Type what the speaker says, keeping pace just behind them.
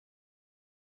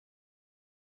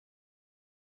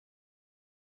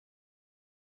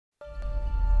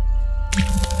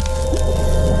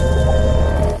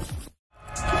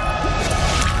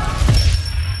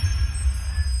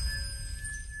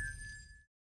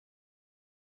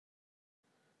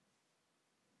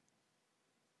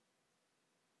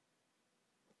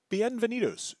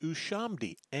Bienvenidos,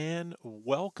 Ushamdi, and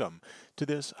welcome to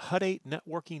this Hut8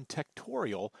 networking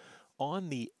Techtorial on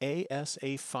the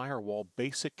ASA firewall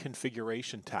basic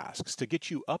configuration tasks to get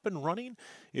you up and running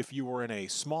if you were in a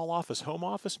small office, home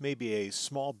office, maybe a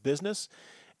small business,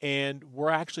 and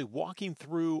we're actually walking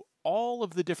through all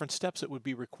of the different steps that would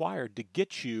be required to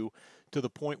get you to the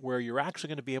point where you're actually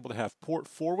going to be able to have port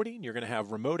forwarding, you're going to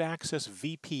have remote access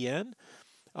VPN,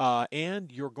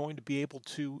 and you're going to be able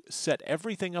to set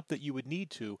everything up that you would need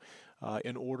to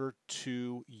in order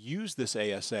to use this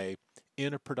ASA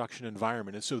in a production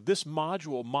environment. And so this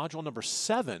module, module number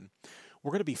 7,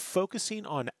 we're going to be focusing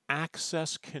on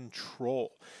access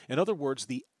control. In other words,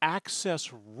 the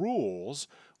access rules,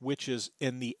 which is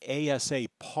in the ASA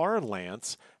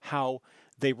parlance, how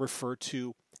they refer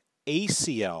to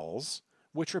ACLs,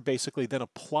 which are basically then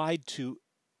applied to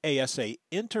ASA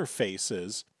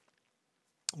interfaces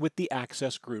with the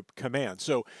access group command.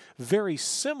 So very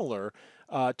similar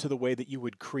to the way that you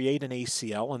would create an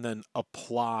ACL and then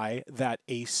apply that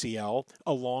ACL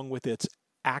along with its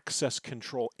access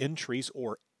control entries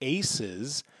or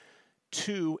ACEs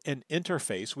to an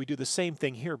interface. We do the same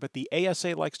thing here, but the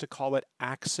ASA likes to call it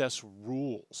access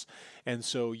rules. And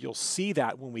so you'll see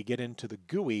that when we get into the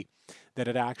GUI that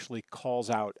it actually calls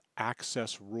out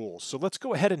access rules. So let's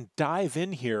go ahead and dive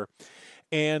in here.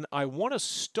 And I want to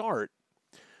start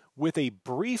with a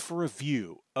brief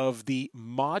review of the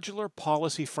Modular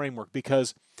Policy Framework,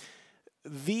 because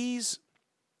these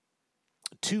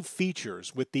two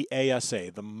features with the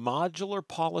ASA, the Modular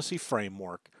Policy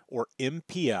Framework, or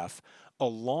MPF,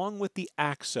 along with the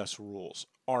access rules,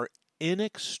 are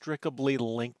inextricably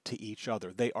linked to each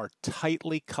other. They are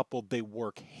tightly coupled. They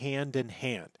work hand in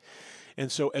hand. And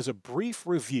so as a brief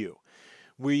review,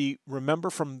 we remember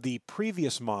from the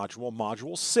previous module,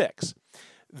 module 6,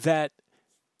 that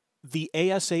the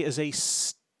ASA is a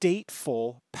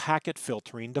stateful packet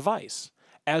filtering device,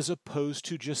 as opposed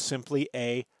to just simply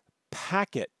a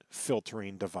packet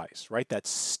filtering device, right? That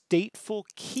stateful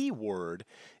keyword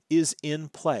is in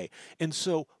play. And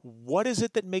so what is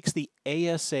it that makes the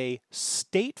ASA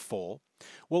stateful?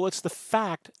 Well, it's the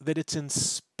fact that it's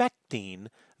inspecting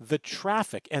the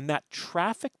traffic, and that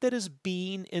traffic that is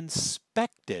being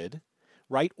inspected,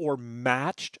 right, or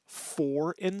matched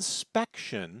for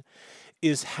inspection,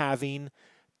 is having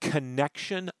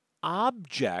connection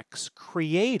objects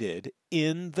created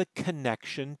in the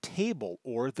connection table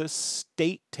or the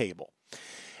state table.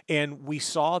 And we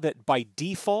saw that by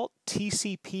default,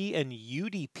 TCP and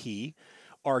UDP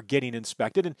are getting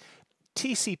inspected. And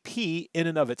TCP in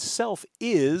and of itself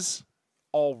is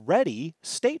already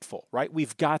stateful, right?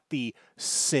 We've got the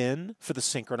SYN for the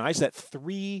synchronize, that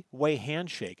three-way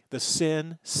handshake, the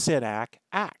SYN, SYNAC,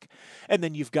 ACK. And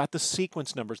then you've got the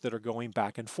sequence numbers that are going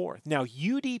back and forth. Now,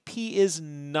 UDP is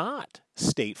not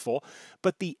stateful,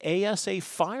 but the ASA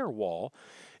firewall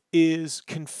is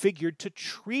configured to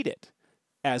treat it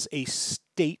as a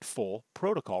stateful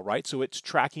protocol, right? So it's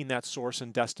tracking that source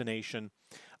and destination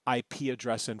IP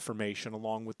address information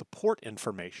along with the port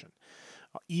information.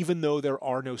 Even though there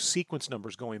are no sequence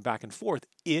numbers going back and forth,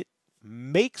 it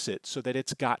makes it so that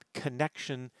it's got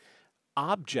connection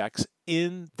objects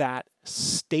in that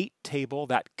state table,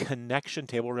 that connection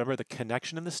table. Remember, the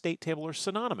connection and the state table are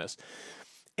synonymous.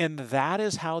 And that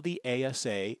is how the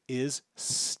ASA is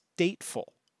stateful,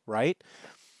 right?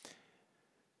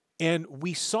 And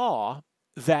we saw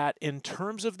that in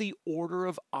terms of the order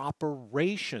of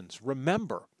operations,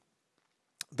 remember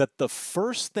that the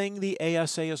first thing the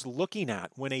ASA is looking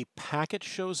at when a packet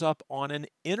shows up on an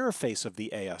interface of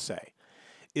the ASA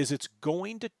is it's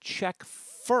going to check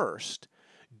first,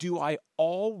 do I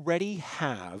already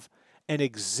have an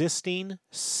existing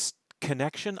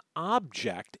connection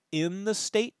object in the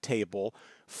state table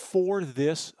for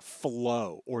this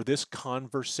flow or this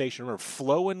conversation? Remember,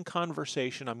 flow and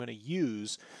conversation I'm going to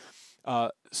use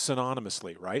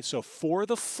synonymously, right? So for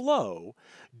the flow,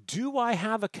 do I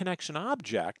have a connection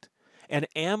object, and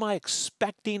am I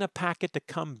expecting a packet to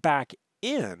come back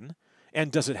in,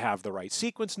 and does it have the right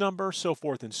sequence number, so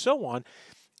forth and so on,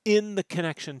 in the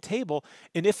connection table?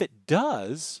 And if it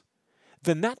does,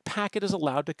 then that packet is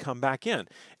allowed to come back in.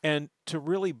 And to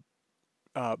really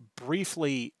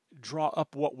briefly draw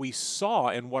up what we saw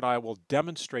and what I will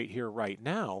demonstrate here right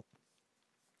now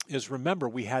is, remember,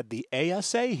 we had the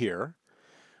ASA here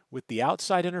with the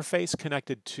outside interface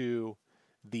connected to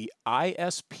the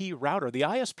ISP router. The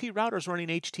ISP router is running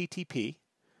HTTP,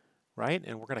 right?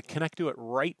 And we're going to connect to it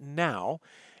right now.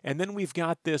 And then we've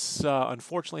got this,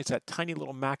 unfortunately, it's that tiny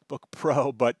little MacBook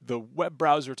Pro, but the web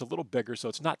browser, it's a little bigger, so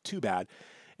it's not too bad.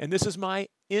 And this is my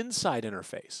inside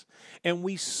interface. And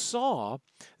we saw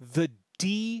the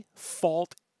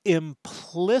default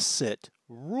implicit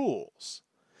rules,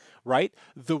 right?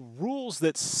 The rules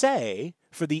that say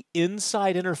for the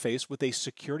inside interface with a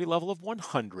security level of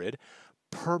 100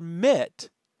 permit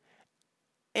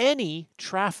any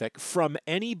traffic from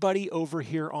anybody over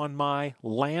here on my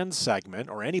LAN segment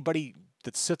or anybody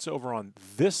that sits over on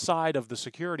this side of the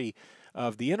security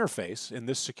of the interface in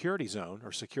this security zone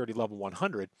or security level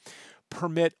 100,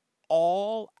 permit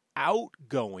all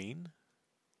outgoing,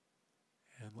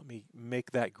 and let me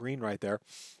make that green right there,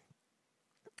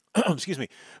 excuse me,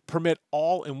 permit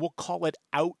all, and we'll call it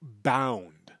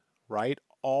outbound, right?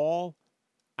 All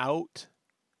outbound,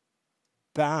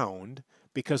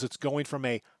 because it's going from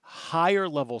a higher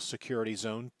level security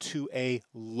zone to a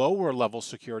lower level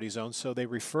security zone. So they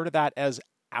refer to that as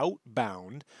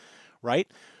outbound,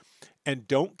 right? And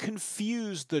don't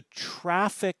confuse the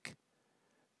traffic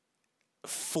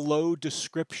flow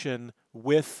description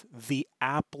with the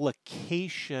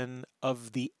application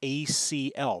of the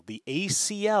ACL. The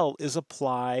ACL is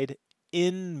applied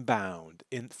inbound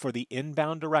for the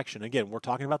inbound direction. Again, we're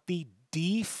talking about the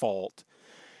default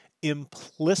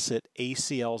implicit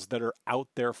ACLs that are out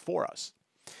there for us.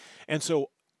 And so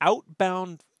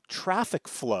outbound traffic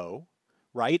flow,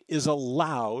 right, is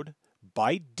allowed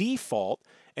by default,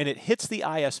 and it hits the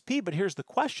ISP, but here's the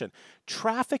question.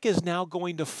 Traffic is now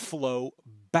going to flow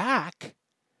back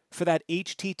for that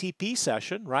HTTP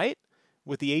session, right,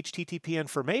 with the HTTP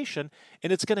information,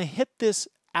 and it's going to hit this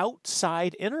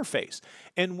outside interface.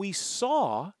 And we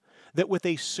saw that with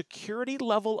a security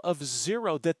level of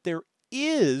 0 that there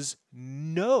is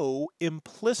no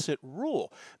implicit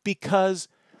rule, because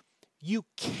you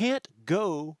can't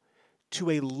go to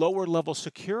a lower level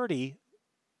security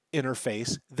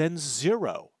interface than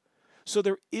 0. So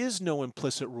there is no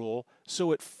implicit rule,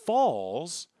 so it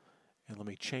falls, and let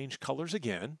me change colors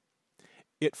again,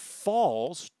 it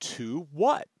falls to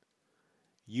what?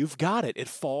 You've got it. It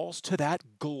falls to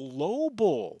that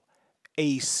global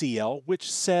ACL, which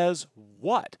says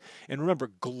what? And remember,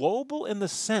 global in the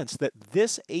sense that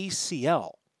this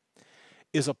ACL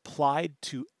is applied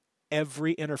to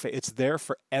every interface. It's there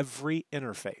for every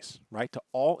interface, right? To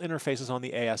all interfaces on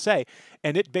the ASA.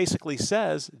 And it basically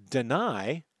says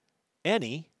deny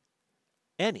any.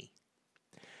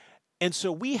 And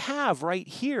so we have right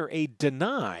here a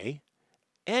deny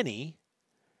any.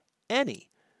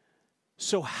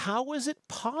 So how is it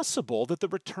possible that the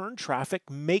return traffic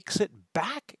makes it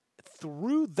back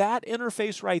through that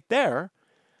interface right there,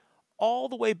 all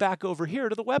the way back over here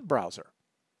to the web browser?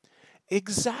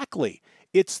 Exactly.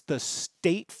 It's the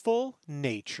stateful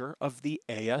nature of the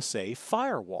ASA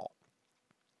firewall.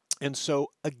 And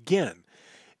so again,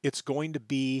 it's going to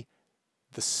be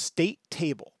the state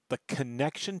table, the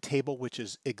connection table, which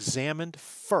is examined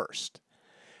first.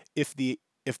 If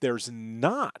there's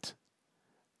not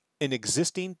an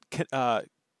existing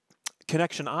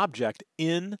connection object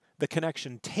in the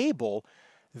connection table,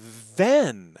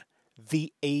 then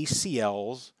the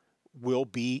ACLs will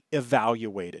be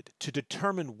evaluated to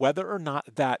determine whether or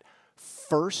not that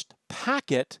first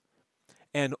packet,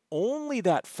 and only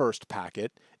that first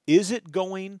packet, is it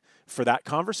going for that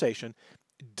conversation?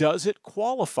 Does it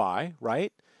qualify,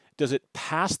 right? Does it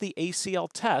pass the ACL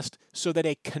test so that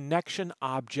a connection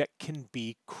object can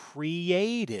be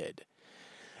created?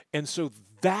 And so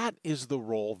that is the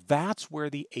role. That's where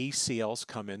the ACLs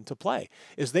come into play,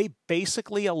 is they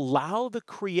basically allow the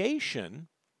creation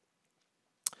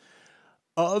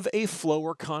of a flow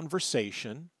or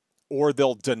conversation, or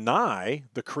they'll deny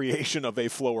the creation of a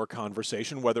flow or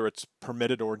conversation, whether it's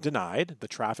permitted or denied. The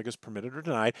traffic is permitted or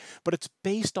denied, but it's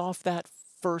based off that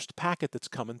first packet that's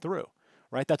coming through,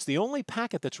 right? That's the only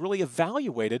packet that's really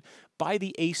evaluated by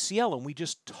the ACL, and we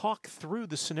just talk through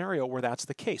the scenario where that's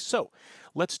the case. So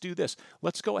let's do this.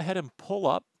 Let's go ahead and pull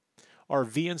up our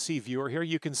VNC viewer here.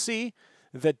 You can see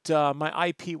that my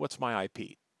IP, what's my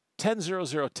IP?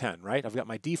 10.0.0.10, right? I've got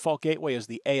my default gateway as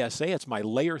the ASA. It's my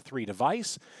layer 3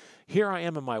 device. Here I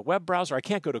am in my web browser. I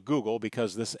can't go to Google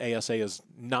because this ASA is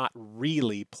not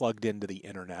really plugged into the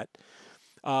internet.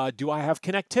 Do I have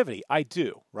connectivity? I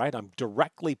do, right? I'm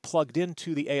directly plugged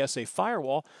into the ASA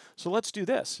firewall. So let's do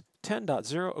this.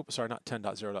 10.0, oh, sorry, not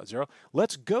 10.0.0.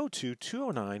 Let's go to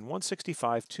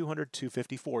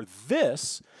 209.165.200.254.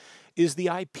 This is the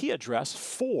IP address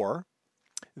for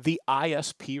the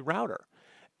ISP router.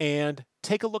 And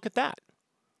take a look at that.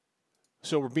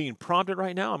 So we're being prompted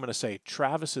right now. I'm going to say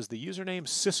Travis is the username,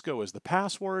 Cisco is the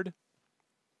password,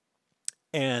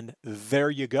 and there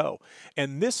you go.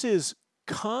 And this is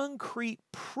concrete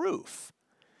proof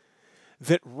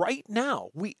that right now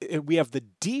we have the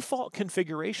default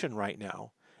configuration right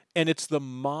now, and it's the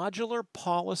Modular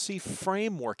Policy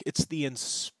Framework. It's the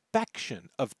inspection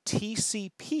of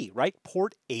TCP, right?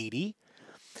 Port 80,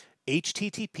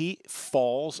 HTTP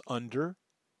falls under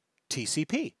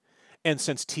TCP. And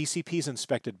since TCP is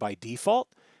inspected by default,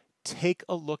 take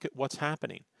a look at what's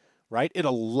happening, right? It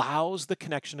allows the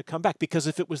connection to come back, because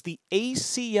if it was the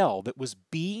ACL that was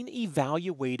being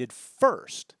evaluated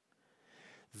first,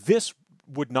 this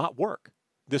would not work.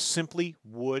 This simply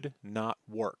would not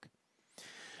work.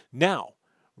 Now,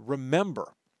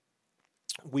 remember,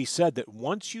 we said that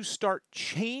once you start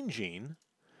changing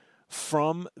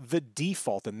from the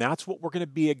default, and that's what we're going to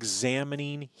be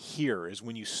examining here, is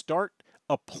when you start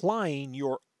applying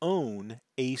your own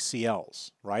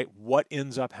ACLs, right? What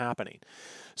ends up happening?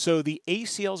 So the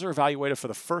ACLs are evaluated for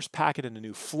the first packet in a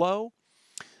new flow.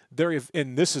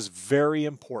 And this is very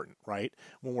important, right?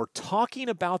 When we're talking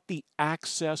about the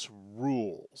access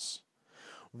rules,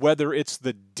 whether it's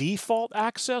the default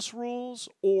access rules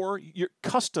or your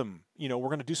custom, we're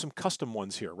going to do some custom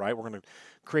ones here, right? We're going to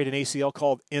create an ACL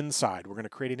called inside. We're going to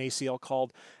create an ACL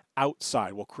called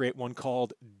outside. We'll create one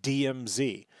called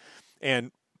DMZ.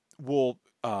 And we'll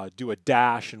do a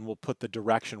dash and we'll put the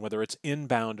direction, whether it's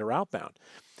inbound or outbound.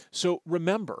 So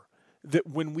remember that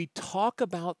when we talk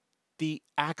about the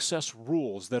access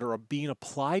rules that are being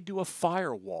applied to a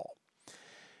firewall,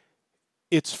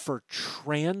 it's for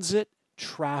transit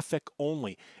traffic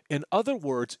only. In other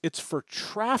words, it's for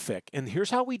traffic, and here's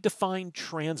how we define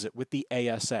transit with the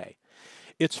ASA.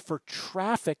 It's for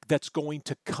traffic that's going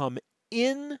to come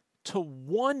in to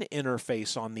one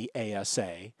interface on the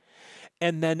ASA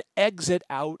and then exit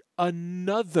out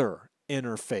another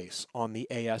interface on the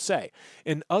ASA.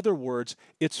 In other words,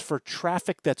 it's for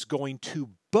traffic that's going to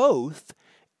both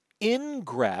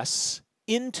ingress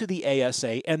into the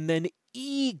ASA and then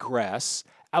egress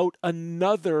out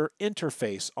another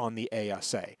interface on the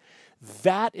ASA.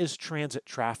 That is transit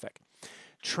traffic.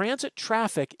 Transit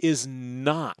traffic is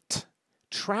not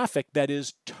traffic that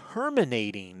is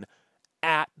terminating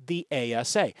at the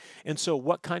ASA. And so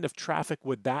what kind of traffic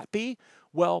would that be?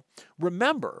 Well,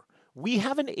 remember, we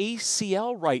have an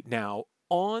ACL right now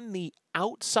on the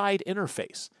outside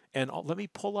interface. And let me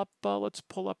pull up, let's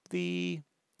pull up this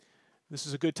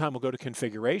is a good time. We'll go to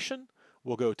configuration.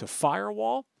 We'll go to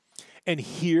firewall. And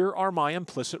here are my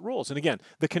implicit rules. And again,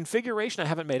 the configuration, I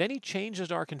haven't made any changes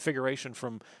to our configuration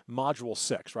from module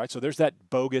 6, right? So there's that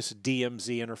bogus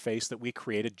DMZ interface that we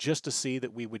created just to see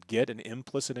that we would get an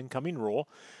implicit incoming rule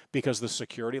because the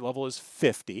security level is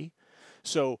 50.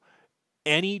 So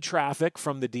any traffic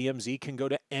from the DMZ can go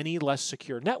to any less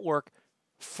secure network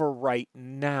for right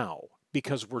now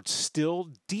because we're still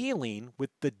dealing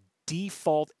with the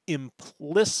default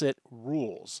implicit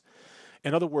rules.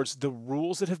 In other words, the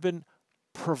rules that have been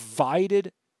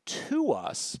provided to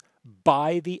us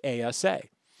by the ASA.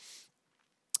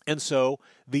 And so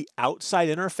the outside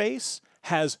interface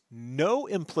has no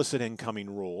implicit incoming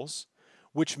rules,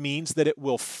 which means that it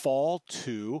will fall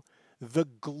to the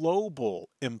global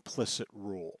implicit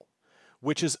rule,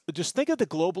 which is, just think of the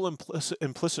global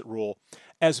implicit rule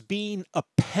as being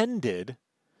appended.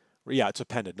 Yeah, it's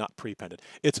appended, not pre-appended.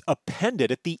 It's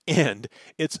appended at the end.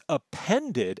 It's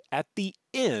appended at the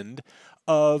end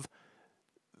of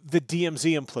the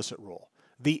DMZ implicit rule,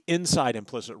 the inside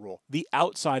implicit rule, the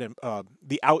outside,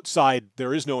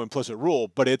 there is no implicit rule,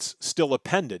 but it's still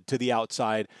appended to the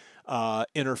outside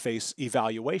interface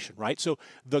evaluation, right? So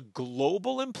the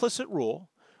global implicit rule,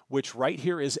 which right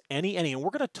here is any, and we're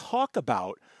going to talk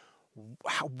about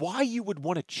why you would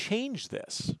want to change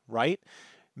this, right?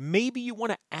 Maybe you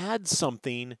want to add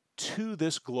something to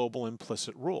this global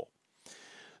implicit rule.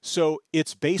 So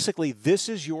it's basically, this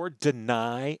is your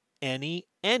deny any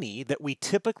that we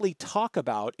typically talk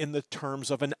about in the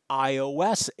terms of an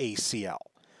iOS ACL,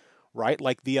 right?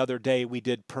 Like the other day we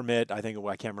did permit, I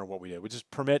can't remember what we did. We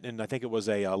just permit, and I think it was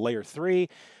a layer 3,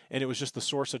 and it was just the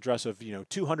source address of,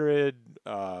 200,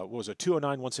 what was it,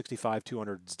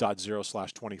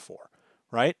 209.165.200.0/24,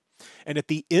 right? And at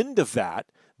the end of that,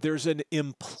 there's an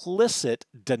implicit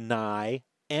deny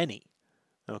any,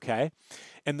 okay?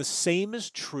 And the same is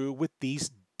true with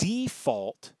these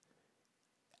default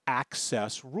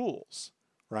access rules,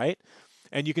 right?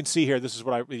 And you can see here, this is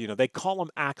what they call them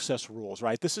access rules,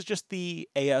 right? This is just the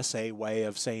ASA way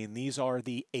of saying these are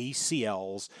the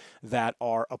ACLs that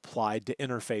are applied to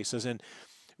interfaces. And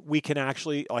we can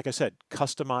actually, like I said,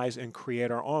 customize and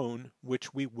create our own,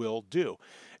 which we will do.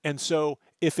 And so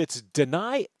if it's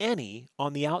deny any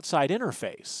on the outside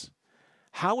interface,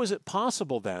 how is it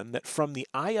possible then that from the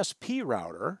ISP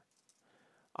router,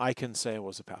 I can say, what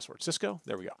was the password? Cisco?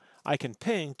 There we go. I can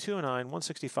ping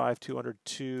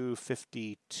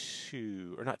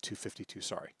 209.165.200.252, or not 252,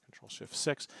 sorry,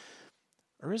 Control-Shift-6.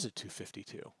 Or is it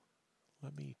 252?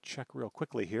 Let me check real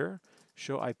quickly here.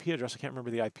 Show IP address. I can't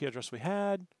remember the IP address we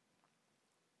had.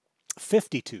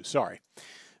 52, sorry.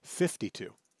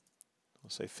 52. We'll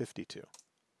say 52.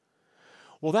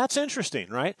 Well, that's interesting,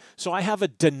 right? So I have a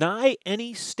deny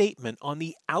any statement on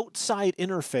the outside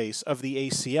interface of the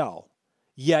ACL,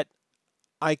 yet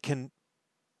I can,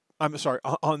 I'm sorry,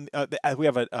 we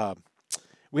have a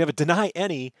deny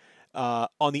any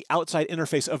on the outside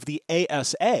interface of the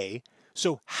ASA.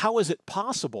 So how is it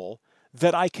possible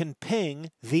that I can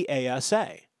ping the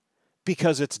ASA?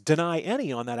 Because it's deny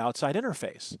any on that outside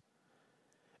interface.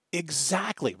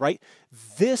 Exactly, right?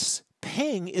 This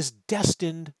ping is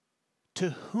destined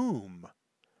to whom?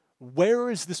 Where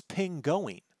is this ping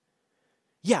going?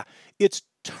 Yeah, it's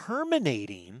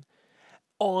terminating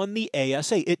on the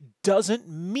ASA. It doesn't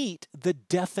meet the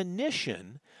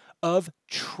definition of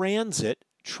transit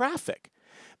traffic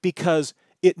because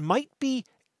it might be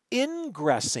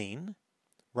ingressing,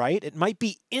 right? It might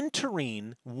be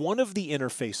entering one of the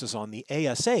interfaces on the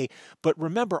ASA, but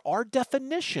remember, our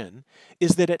definition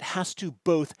is that it has to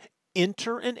both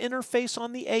enter an interface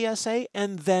on the ASA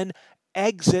and then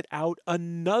exit out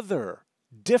another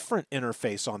different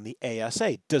interface on the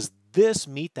ASA. Does this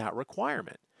meet that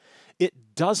requirement? It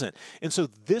doesn't. And so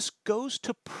this goes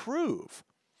to prove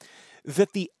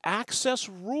that the access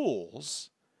rules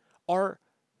are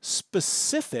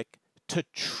specific to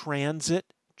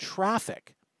transit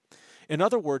traffic. In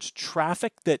other words,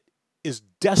 traffic that is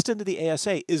destined to the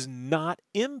ASA is not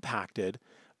impacted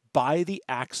by the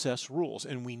access rules.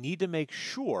 And we need to make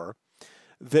sure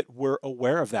that we're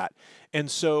aware of that.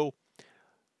 And so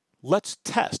let's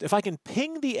test. If I can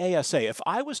ping the ASA, if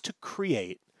I was to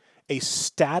create a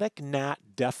static NAT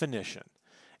definition,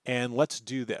 and let's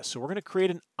do this. So we're going to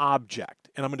create an object,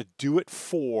 and I'm going to do it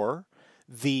for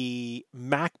the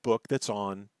MacBook that's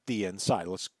on the inside.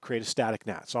 Let's create a static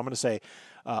NAT. So I'm going to say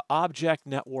object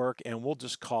network, and we'll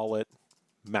just call it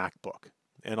MacBook.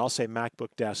 And I'll say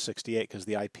MacBook-68 because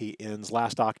the IP ends,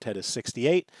 last octet is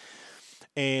 68.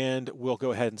 And we'll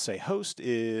go ahead and say host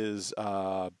is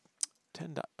 10,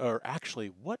 or actually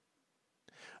what?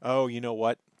 Oh, you know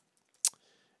what?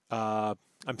 I'm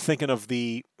thinking of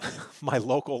the my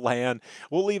local LAN.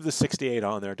 We'll leave the 68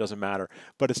 on there. It doesn't matter.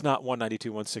 But it's not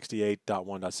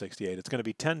 192.168.1.68. It's going to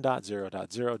be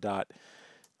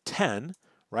 10.0.0.10,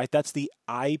 right? That's the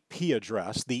IP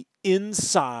address, the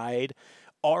inside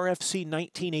RFC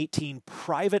 1918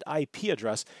 private IP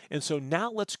address. And so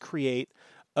now let's create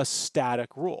a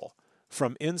static rule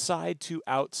from inside to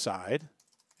outside,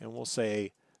 and we'll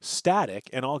say static,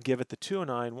 and I'll give it the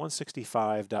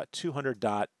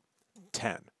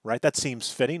 209.165.200.10, right? That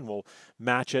seems fitting. We'll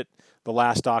match it, the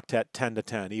last octet 10 to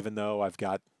 10, even though I've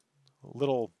got a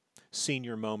little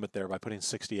senior moment there by putting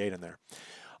 68 in there.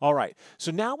 All right,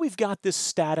 so now we've got this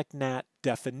static NAT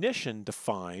definition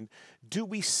defined. Do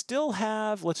we still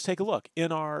have, let's take a look,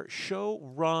 in our show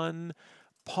run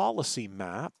policy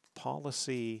map,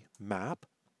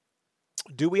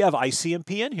 do we have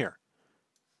ICMP in here?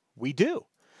 We do.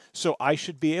 So I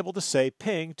should be able to say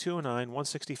ping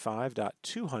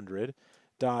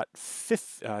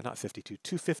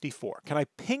 209.165.200.254. Can I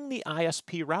ping the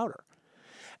ISP router?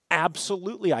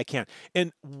 Absolutely I can.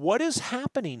 And what is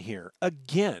happening here?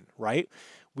 Again, right?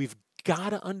 We've got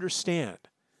to understand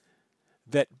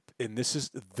that, and this is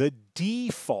the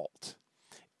default,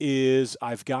 is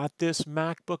I've got this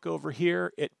MacBook over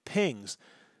here, it pings.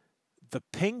 The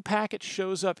ping packet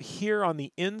shows up here on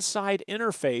the inside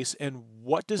interface, and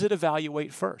what does it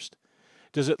evaluate first?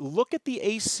 Does it look at the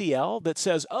ACL that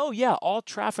says, oh yeah, all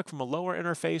traffic from a lower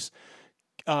interface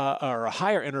or a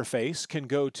higher interface can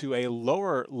go to a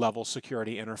lower level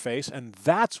security interface, and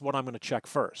that's what I'm going to check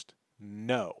first?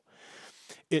 No.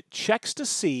 It checks to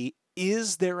see,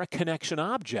 is there a connection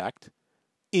object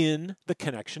in the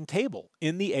connection table,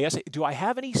 in the ASA? Do I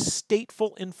have any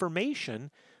stateful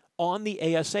information on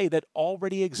the ASA that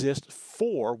already exists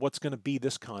for what's going to be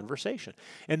this conversation?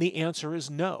 And the answer is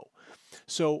no.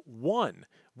 So one,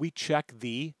 we check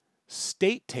the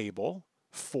state table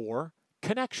for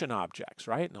connection objects,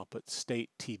 right? And I'll put state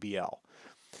TBL.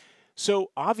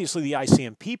 So obviously the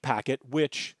ICMP packet,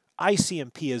 which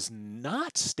ICMP is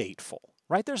not stateful,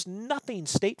 right? There's nothing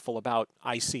stateful about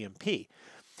ICMP.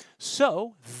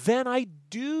 So then I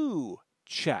do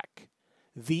check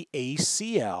the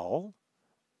ACL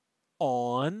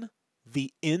on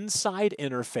the inside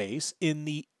interface in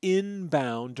the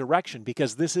inbound direction,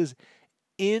 because this is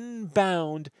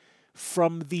inbound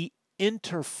from the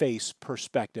interface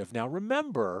perspective. Now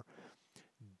remember,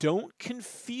 don't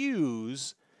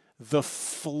confuse the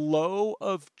flow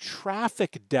of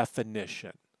traffic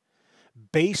definition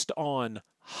based on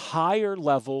higher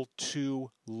level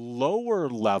to lower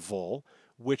level,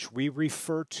 which we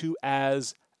refer to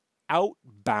as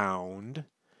outbound.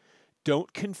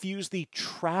 Don't confuse the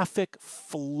traffic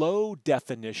flow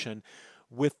definition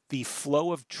with the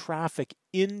flow of traffic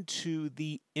into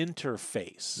the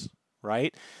interface,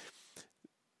 right?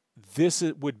 This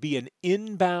would be an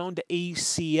inbound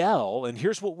ACL, and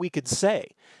here's what we could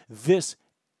say. This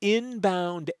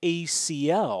inbound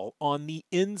ACL on the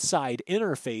inside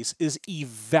interface is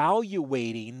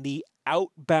evaluating the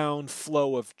outbound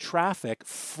flow of traffic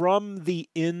from the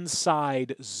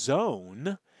inside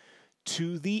zone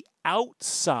to the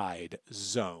outside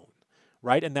zone,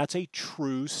 right? And that's a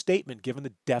true statement given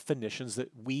the definitions that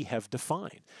we have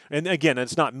defined. And again,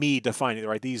 it's not me defining it,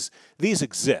 right? These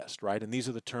exist, right? And these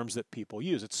are the terms that people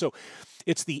use.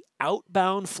 It's the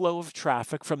outbound flow of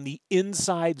traffic from the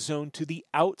inside zone to the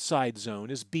outside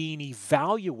zone is being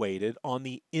evaluated on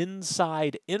the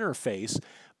inside interface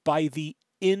by the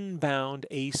inbound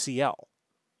ACL,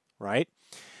 right?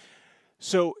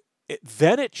 So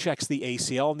then it checks the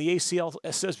ACL, and the ACL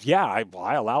says, yeah, I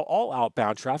allow all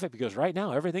outbound traffic because right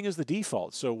now everything is the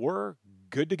default. So we're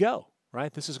good to go,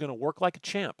 right? This is going to work like a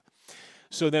champ.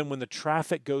 So then when the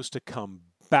traffic goes to come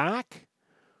back,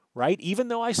 right, even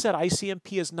though I said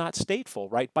ICMP is not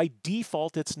stateful, right, by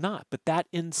default it's not. But that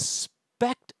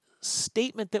inspect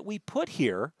statement that we put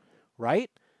here,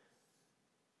 right,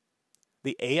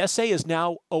 the ASA is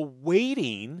now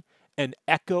awaiting an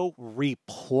echo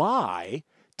reply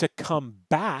to come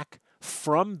back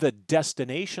from the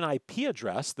destination IP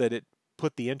address that it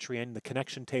put the entry in the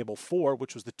connection table for,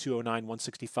 which was the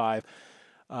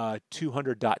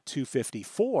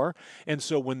 209.165.200.254. And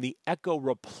so when the echo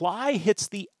reply hits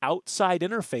the outside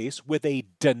interface with a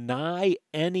deny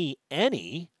any,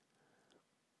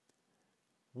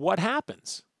 what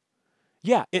happens?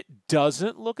 Yeah, it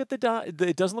doesn't look at the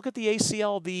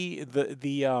ACL,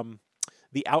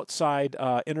 the outside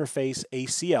interface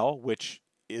ACL, which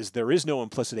there is no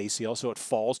implicit ACL, so it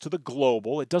falls to the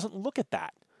global. It doesn't look at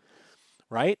that,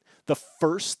 right? The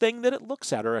first thing that it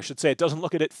looks at, or I should say it doesn't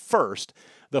look at it first,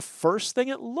 the first thing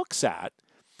it looks at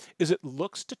is it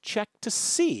looks to check to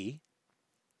see,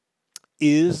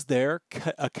 is there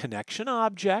a connection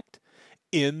object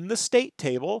in the state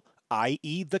table,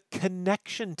 i.e. the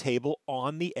connection table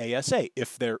on the ASA?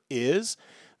 If there is,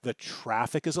 the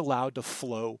traffic is allowed to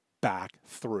flow back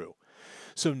through.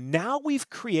 So now we've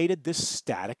created this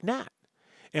static NAT,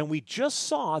 and we just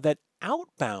saw that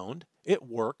outbound, it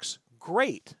works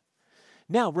great.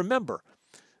 Now remember,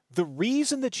 the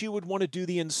reason that you would want to do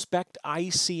the inspect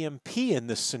ICMP in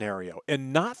this scenario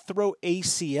and not throw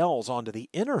ACLs onto the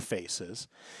interfaces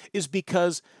is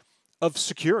because of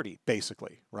security,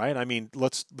 basically, right? I mean,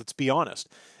 let's be honest,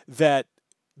 that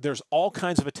there's all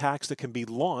kinds of attacks that can be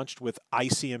launched with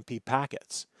ICMP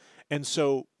packets. And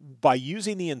so by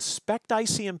using the inspect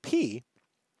ICMP,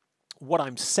 what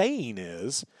I'm saying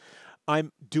is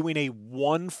I'm doing a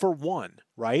 1-for-1,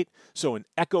 right? So an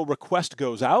echo request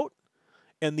goes out,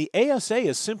 and the ASA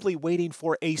is simply waiting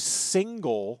for a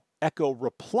single echo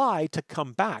reply to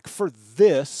come back for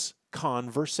this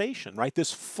conversation, right?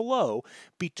 This flow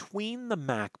between the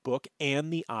MacBook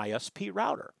and the ISP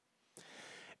router.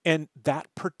 And that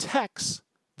protects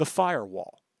the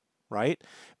firewall, right?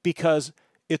 Because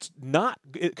if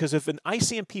an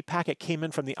ICMP packet came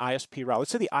in from the ISP router,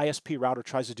 let's say the ISP router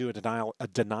tries to do a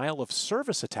denial of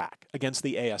service attack against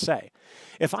the ASA.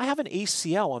 If I have an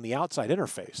ACL on the outside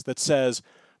interface that says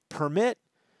permit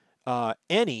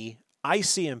any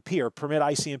ICMP or permit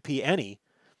ICMP any,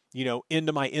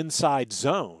 into my inside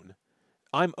zone,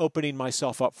 I'm opening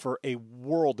myself up for a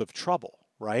world of trouble,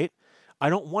 right? I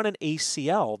don't want an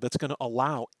ACL that's going to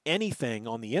allow anything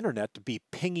on the internet to be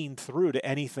pinging through to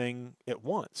anything it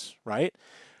wants, right?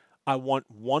 I want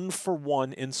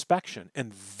 1-for-1 inspection,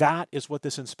 and that is what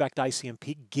this inspect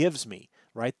ICMP gives me,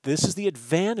 right? This is the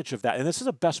advantage of that, and this is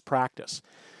a best practice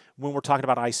when we're talking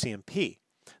about ICMP.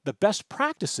 The best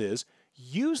practice is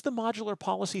use the Modular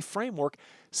Policy Framework,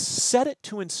 set it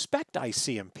to inspect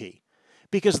ICMP,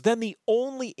 because then the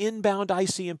only inbound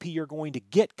ICMP you're going to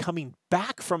get coming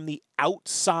back from the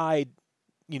outside,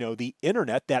 the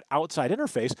internet, that outside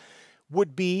interface,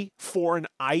 would be for an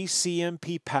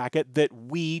ICMP packet that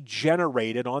we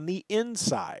generated on the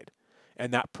inside,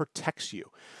 and that protects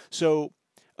you. So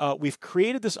we've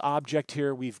created this object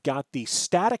here. We've got the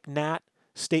static NAT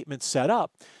statement set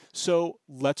up. So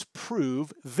let's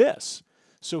prove this.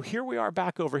 So here we are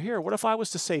back over here. What if I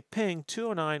was to say ping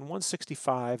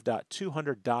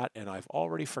 209.165.200. And I've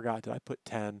already forgot, did I put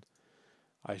 10?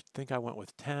 I think I went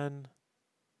with 10.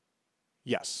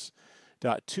 Yes,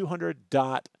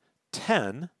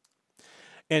 .200.10.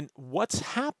 And what's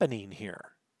happening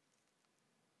here?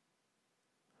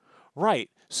 Right,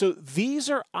 so these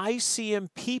are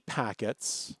ICMP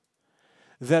packets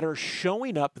that are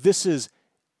showing up. This is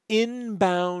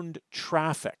inbound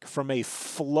traffic from a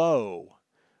flow,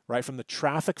 right? From the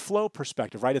traffic flow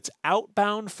perspective, right? It's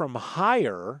outbound from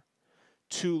higher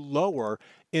to lower.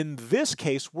 In this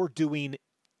case, we're doing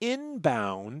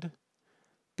inbound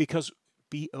because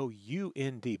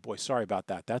B-O-U-N-D. Boy, sorry about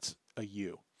that. That's a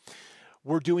U.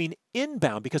 We're doing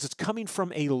inbound because it's coming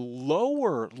from a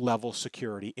lower level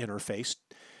security interface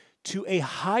to a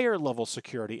higher level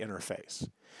security interface.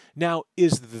 Now,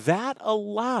 is that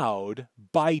allowed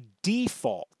by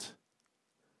default?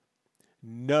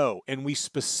 No, and we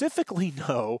specifically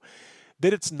know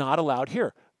that it's not allowed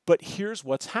here. But here's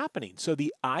what's happening. So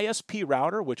the ISP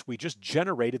router, which we just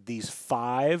generated these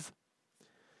 5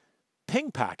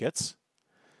 ping packets,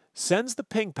 sends the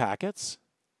ping packets,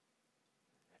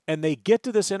 and they get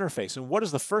to this interface. And what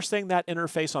is the first thing that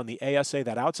interface on the ASA,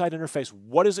 that outside interface,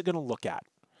 what is it going to look at?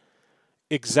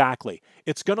 Exactly.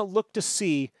 It's going to look to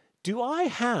see, do I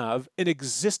have an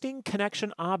existing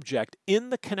connection object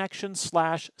in the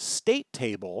connection/state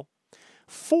table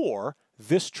for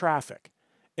this traffic?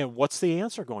 And what's the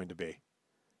answer going to be?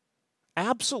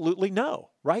 Absolutely no,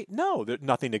 right? No,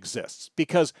 nothing exists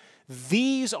because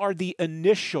these are the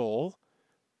initial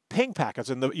ping packets.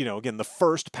 And again, the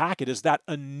first packet is that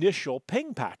initial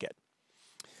ping packet.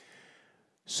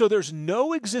 So there's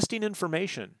no existing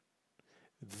information.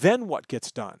 Then what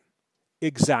gets done?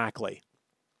 Exactly.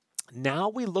 Now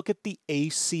we look at the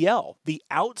ACL, the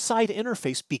outside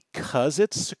interface, because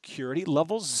it's security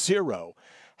level 0,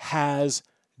 has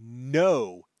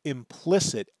no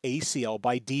implicit ACL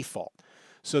by default.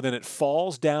 So then it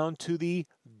falls down to the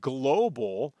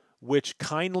global, which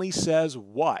kindly says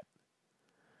what?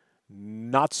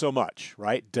 Not so much,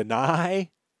 right? Deny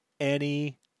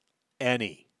any.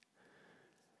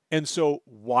 And so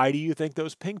why do you think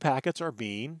those ping packets are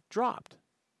being dropped?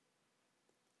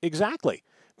 Exactly,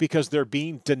 because they're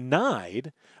being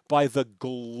denied by the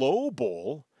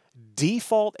global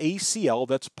default ACL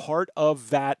that's part of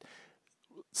that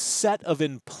set of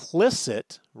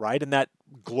implicit, right? And that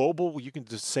global, you can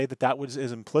just say that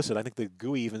is implicit. I think the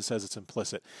GUI even says it's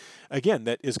implicit. Again,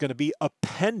 that is going to be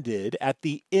appended at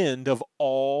the end of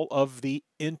all of the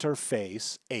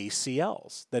interface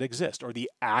ACLs that exist, or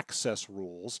the access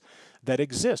rules that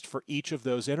exist for each of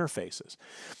those interfaces.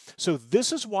 So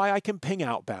this is why I can ping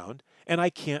outbound and I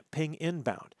can't ping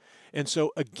inbound. And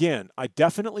so again, I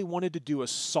definitely wanted to do a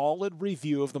solid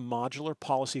review of the modular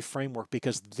policy framework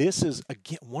because this is,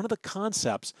 again, one of the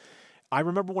concepts. I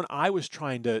remember when I was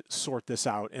trying to sort this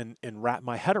out and wrap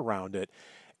my head around it,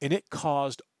 and it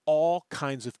caused all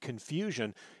kinds of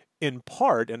confusion in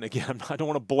part. And again, I don't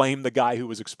want to blame the guy who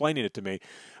was explaining it to me,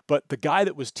 but the guy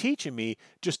that was teaching me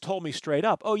just told me straight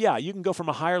up, oh yeah, you can go from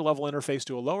a higher level interface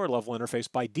to a lower level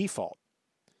interface by default.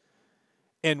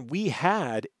 And we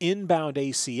had inbound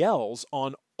ACLs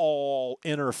on all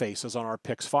interfaces on our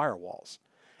PIX firewalls.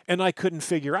 And I couldn't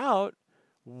figure out,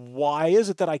 why is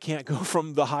it that I can't go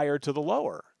from the higher to the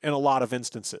lower in a lot of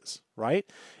instances,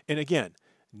 right? And again,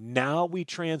 now we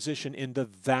transition into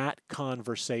that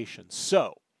conversation.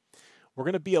 So we're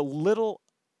going to be a little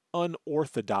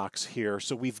unorthodox here.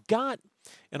 So we've got,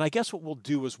 and I guess what we'll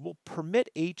do is we'll permit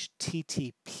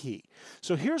HTTP.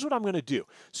 So here's what I'm going to do.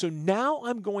 So now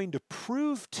I'm going to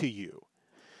prove to you,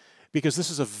 because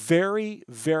this is a very,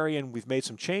 and we've made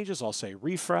some changes. I'll say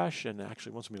refresh, and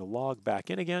actually wants me to log back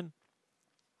in again.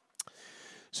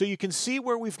 So you can see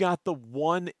where we've got the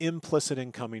one implicit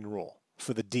incoming rule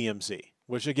for the DMZ,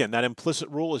 which again, that implicit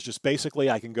rule is just basically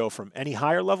I can go from any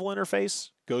higher level interface,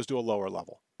 goes to a lower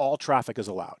level. All traffic is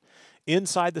allowed.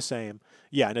 Inside the same,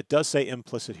 yeah, and it does say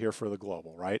implicit here for the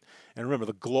global, right? And remember,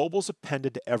 the global's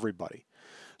appended to everybody.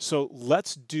 So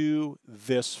let's do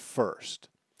this first.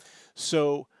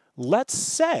 So let's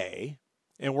say,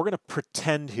 and we're going to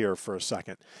pretend here for a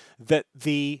second, that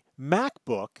the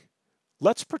MacBook,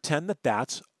 let's pretend that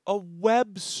that's a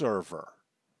web server,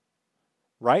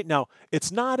 right? Now,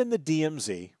 it's not in the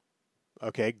DMZ,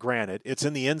 okay, granted, it's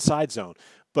in the inside zone,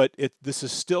 but this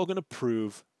is still going to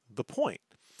prove the point.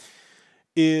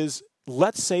 Is,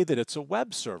 let's say that it's a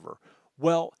web server.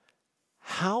 Well,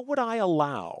 how would I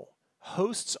allow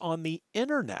hosts on the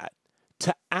internet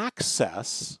to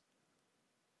access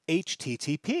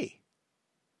HTTP?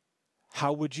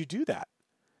 How would you do that?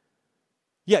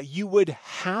 Yeah, you would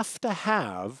have to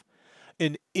have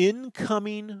an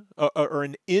incoming or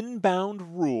an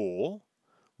inbound rule,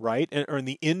 right? Or in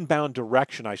the inbound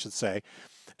direction, I should say,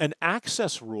 an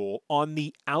access rule on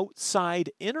the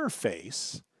outside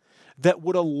interface that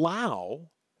would allow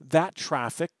that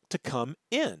traffic to come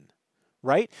in,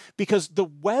 right? Because the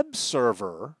web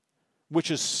server, which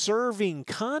is serving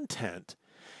content,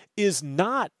 is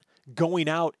not going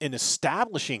out and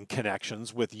establishing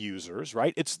connections with users,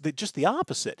 right? It's just the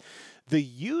opposite. The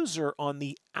user on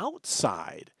the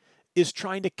outside is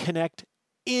trying to connect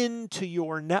into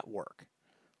your network,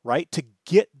 right? To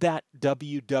get that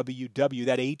www,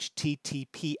 that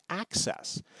HTTP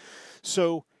access.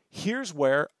 So here's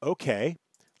where, okay,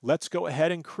 let's go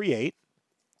ahead and create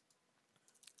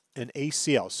an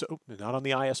ACL. So not on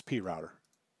the ISP router.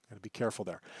 Got to be careful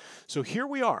there. So here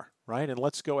we are, right? And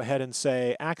let's go ahead and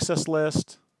say access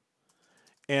list.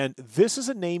 And this is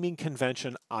a naming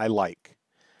convention I like.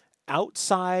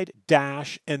 Outside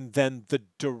dash and then the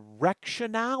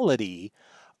directionality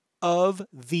of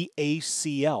the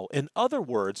ACL. In other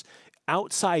words,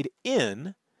 outside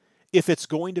in, if it's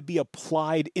going to be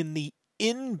applied in the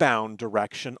inbound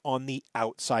direction on the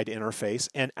outside interface,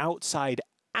 and outside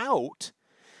out,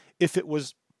 if it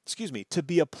was, to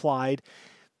be applied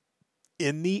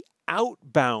in the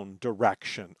outbound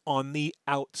direction on the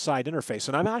outside interface.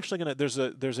 And I'm actually going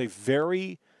to, there's a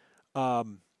very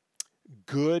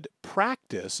good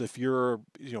practice if you're,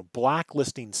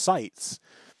 blacklisting sites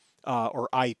or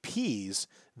IPs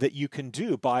that you can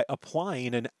do by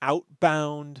applying an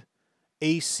outbound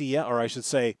ACL, or I should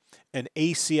say an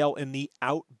ACL in the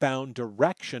outbound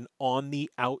direction on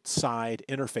the outside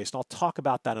interface. And I'll talk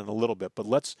about that in a little bit, but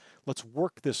let's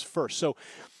work this first. So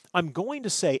I'm going to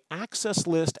say access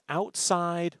list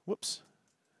outside,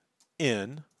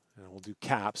 in, and we'll do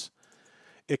caps,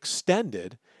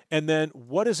 extended, and then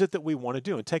what is it that we want to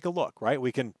do? And take a look, right?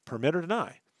 We can permit or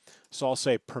deny. So I'll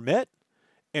say permit,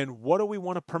 and what do we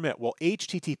want to permit? Well,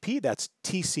 HTTP, that's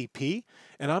TCP,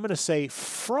 and I'm going to say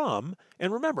from,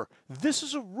 and remember, this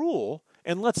is a rule,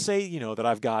 and let's say, that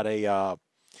I've got a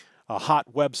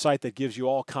hot website that gives you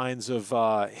all kinds of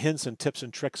hints and tips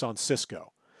and tricks on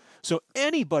Cisco. So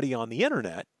anybody on the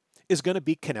internet is going to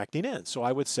be connecting in. So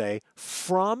I would say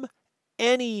from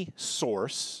any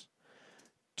source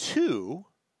to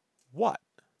what?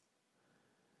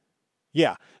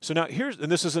 Yeah. So now here's,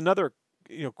 and this is another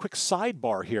quick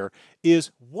sidebar here,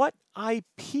 is what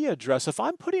IP address, if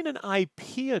I'm putting an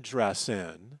IP address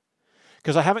in,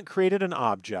 because I haven't created an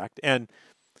object, and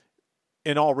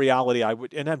in all reality, I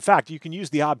would, and in fact, you can use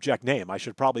the object name. I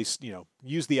should probably,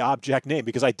 use the object name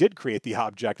because I did create the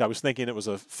object. I was thinking it was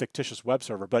a fictitious web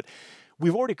server, but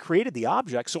we've already created the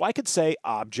object. So I could say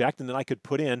object, and then I could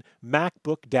put in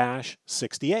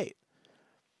MacBook-68.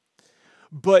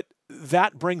 But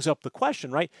that brings up the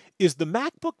question, right? Is the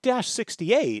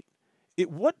MacBook-68,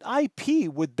 what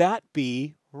IP would that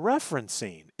be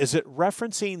referencing? Is it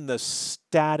referencing the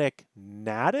static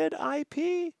NATed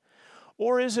IP?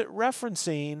 Or is it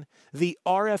referencing the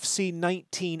RFC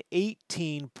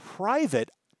 1918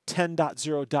 private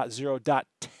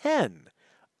 10.0.0.10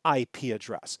 IP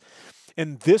address?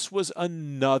 And this is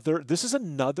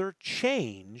another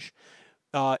change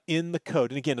in the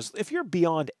code. And again, if you're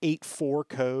beyond 8.4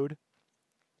 code,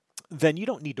 then you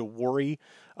don't need to worry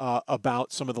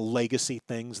about some of the legacy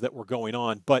things that were going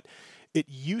on. But it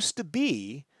used to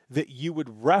be that you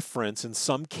would reference, in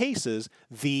some cases,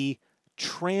 the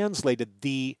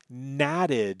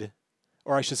NATed,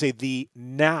 or I should say the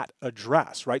NAT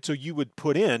address, right? So you would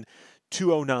put in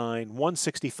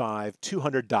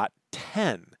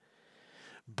 209.165.200.10,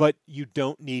 but you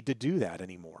don't need to do that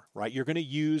anymore, right? You're going to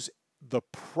use the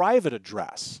private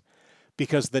address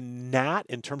because the NAT,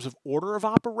 in terms of order of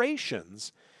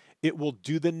operations, it will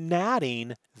do the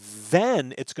NATing,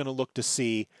 then it's going to look to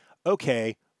see,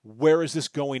 okay, where is this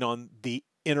going on the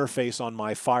interface on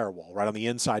my firewall, right on the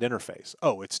inside interface?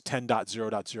 Oh, it's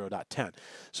 10.0.0.10.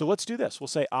 So let's do this. We'll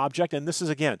say object, and this is,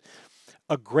 again,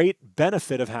 a great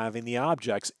benefit of having the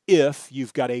objects if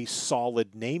you've got a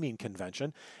solid naming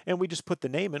convention. And we just put the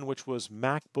name in, which was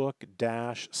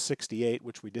MacBook-68,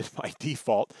 which we did by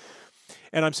default.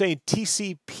 And I'm saying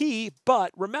TCP,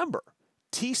 but remember,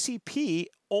 TCP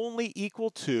only equal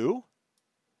to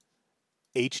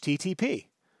HTTP.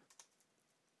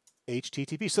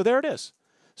 HTTP. So there it is.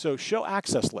 So show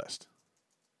access list.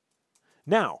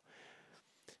 Now,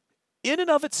 in and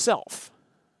of itself,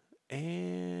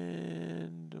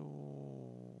 and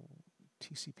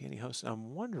TCP any host,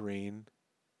 I'm wondering,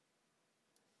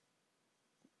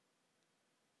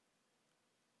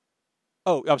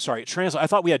 oh, I'm sorry, translate. I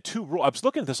thought we had two rules. I was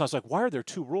looking at this, I was like, why are there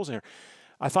two rules in here?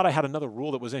 I thought I had another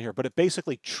rule that was in here, but it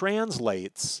basically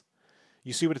translates.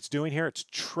 You see what it's doing here? It's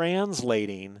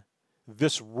translating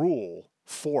this rule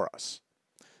for us.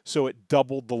 So it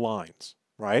doubled the lines,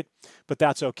 right? But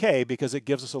that's okay because it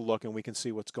gives us a look and we can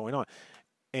see what's going on.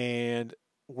 And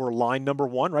we're line number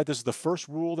 1, right? This is the first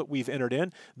rule that we've entered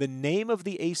in. The name of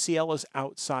the ACL is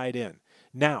outside in.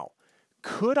 Now,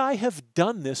 could I have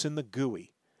done this in the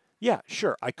GUI? Yeah,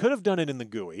 sure. I could have done it in the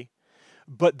GUI,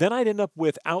 but then I'd end up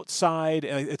with outside.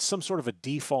 It's some sort of a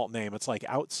default name. It's like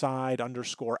outside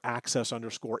 _ access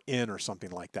 _ in or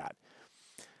something like that.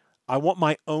 I want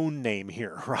my own name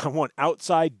here. I want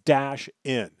outside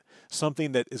 -in,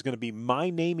 something that is going to be my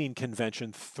naming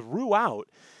convention throughout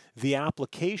the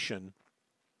application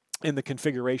in the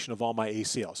configuration of all my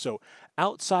ACL. So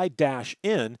outside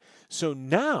 -in. So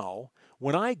now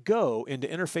when I go into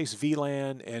interface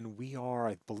VLAN and we are,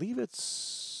 I believe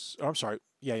it's, oh, I'm sorry.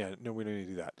 Yeah, no, we don't need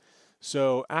to do that.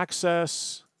 So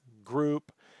access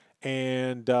group,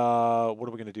 and what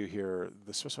are we going to do here?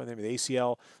 The specified name of the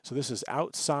ACL. So this is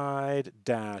outside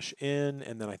 -in,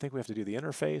 and then I think we have to do the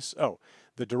interface. Oh,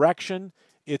 the direction,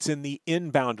 it's in the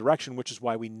inbound direction, which is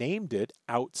why we named it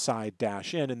outside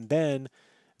 -in, and then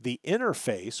the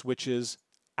interface, which is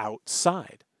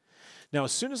outside. Now,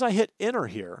 as soon as I hit enter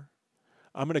here,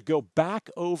 I'm going to go back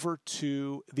over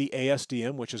to the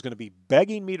ASDM, which is going to be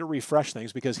begging me to refresh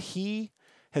things because he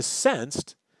has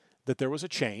sensed that there was a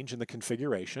change in the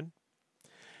configuration.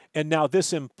 And now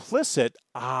this implicit,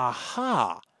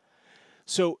 aha.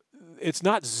 So it's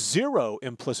not 0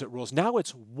 implicit rules. Now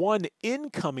it's 1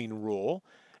 incoming rule.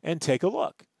 And take a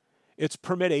look. It's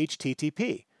permit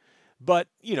HTTP. But,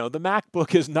 you know, the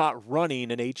MacBook is not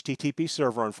running an HTTP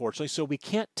server, unfortunately, so we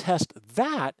can't test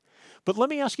that. But let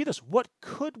me ask you this. What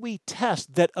could we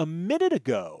test that a minute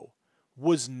ago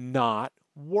was not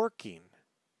working?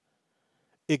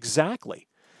 Exactly.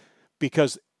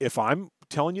 Because if I'm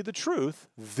telling you the truth,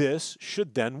 this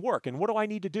should then work. And what do I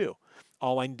need to do?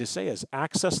 All I need to say is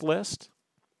access list,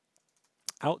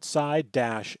 outside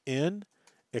 -in,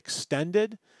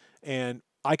 extended, and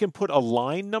I can put a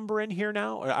line number in here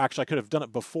now. Or actually, I could have done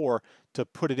it before to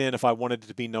put it in if I wanted it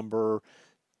to be number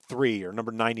 3 or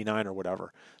number 99 or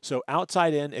whatever. So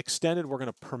outside in, extended, we're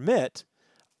going to permit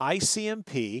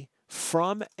ICMP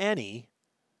from any,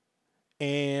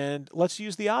 and let's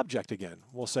use the object again.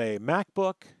 We'll say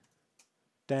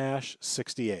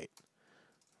MacBook-68,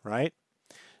 right?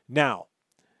 Now,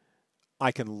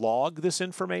 I can log this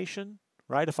information,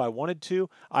 right? If I wanted to,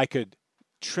 I could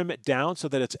trim it down so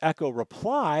that it's echo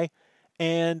reply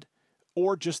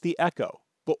or just the echo,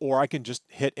 or I can just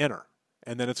hit enter.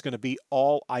 And then it's going to be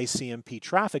all ICMP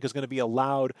traffic is going to be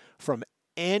allowed from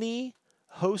any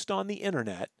host on the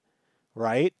internet,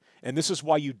 right? And this is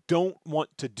why you don't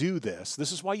want to do this.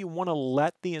 This is why you want to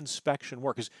let the inspection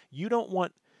work, because you don't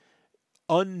want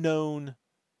unknown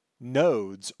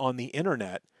nodes on the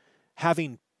internet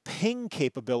having ping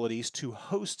capabilities to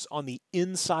hosts on the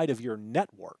inside of your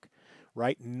network,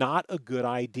 right? Not a good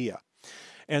idea.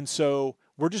 And so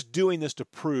we're just doing this to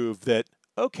prove that,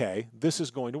 okay, this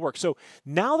is going to work. So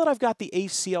now that I've got the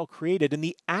ACL created and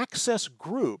the access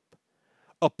group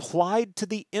applied to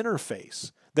the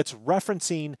interface that's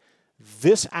referencing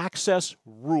this access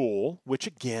rule, which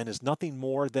again is nothing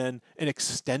more than an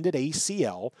extended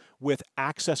ACL with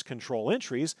access control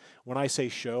entries, when I say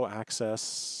show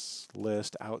access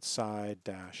list outside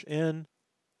 -in,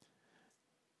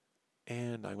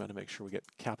 and I'm going to make sure we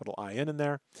get capital IN in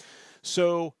there.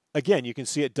 So again, you can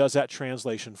see it does that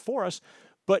translation for us,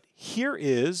 but here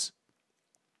is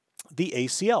the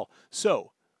ACL.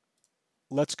 So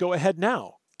let's go ahead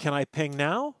now. Can I ping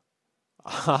now?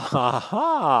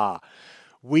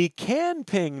 We can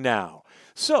ping now.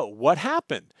 So what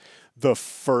happened? The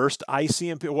first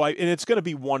ICMP, and it's going to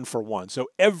be 1 for 1. So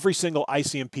every single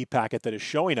ICMP packet that is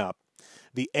showing up,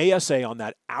 the ASA on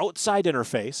that outside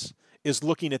interface is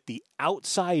looking at the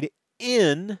outside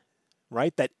in,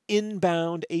 right? That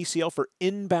inbound ACL for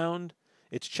inbound.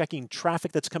 It's checking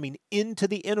traffic that's coming into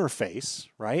the interface,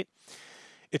 right?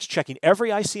 It's checking every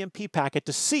ICMP packet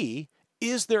to see,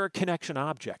 is there a connection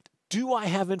object? Do I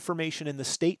have information in the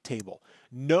state table?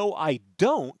 No, I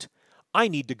don't. I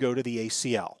need to go to the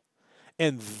ACL.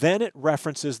 And then it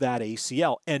references that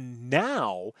ACL. And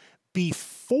now,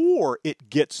 before it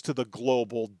gets to the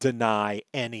global deny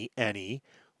any,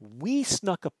 we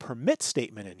snuck a permit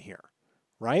statement in here,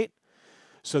 right?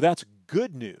 So that's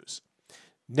good news.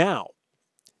 Now,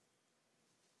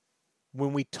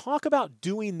 when we talk about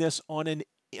doing this I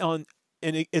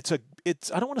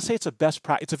don't want to say it's a best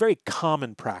practice. It's a very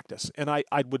common practice, and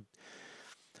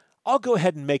I'll go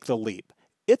ahead and make the leap.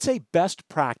 It's a best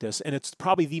practice, and it's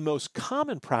probably the most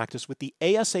common practice with the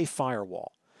ASA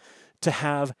firewall to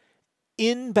have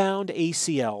inbound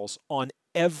ACLs on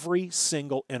every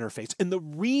single interface. And the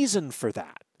reason for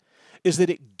that is that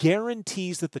it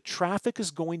guarantees that the traffic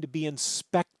is going to be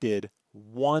inspected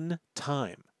one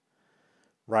time,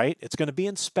 right? It's going to be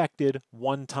inspected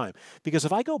one time. Because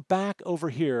if I go back over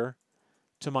here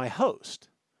to my host,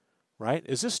 right,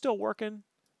 is this still working?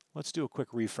 Let's do a quick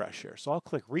refresh here. So I'll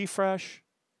click refresh.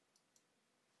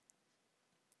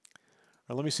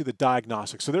 Or let me see the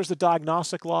diagnostic. So there's the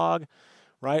diagnostic log,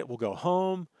 right? We'll go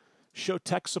home, show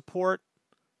tech support,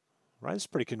 right? It's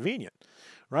pretty convenient,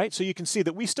 right? So you can see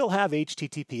that we still have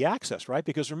HTTP access, right?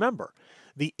 Because remember,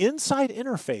 the inside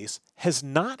interface has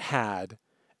not had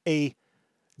a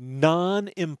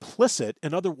non-implicit,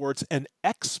 in other words, an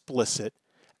explicit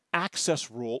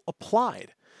access rule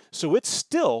applied. So it's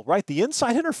still, right, the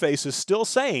inside interface is still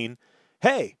saying,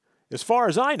 hey, as far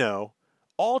as I know,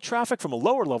 all traffic from a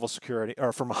lower level security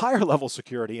or from a higher level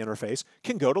security interface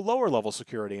can go to lower level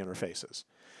security interfaces.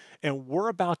 And we're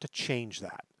about to change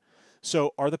that.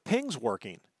 So are the pings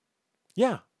working?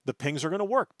 Yeah, the pings are going to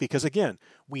work because again,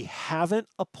 we haven't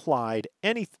applied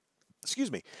anything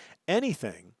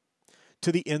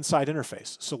to the inside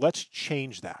interface. So let's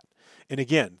change that. And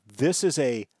again, this is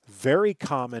a very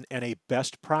common and a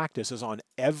best practice is on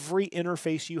every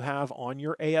interface you have on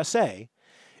your ASA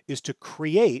is to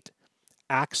create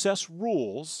access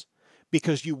rules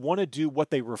because you want to do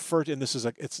what they refer to, and this is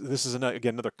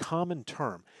again another common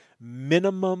term,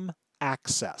 minimum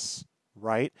access,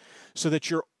 right? So that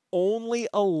you're only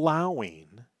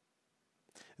allowing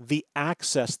the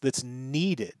access that's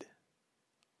needed.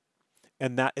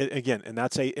 And that again, and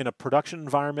that's in a production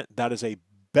environment, that is a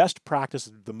best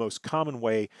practice, the most common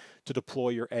way to deploy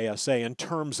your ASA in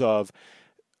terms of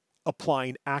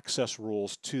applying access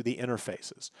rules to the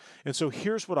interfaces. And so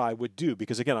here's what I would do,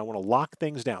 because again, I want to lock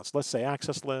things down. So let's say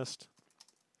access list,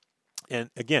 and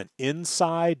again,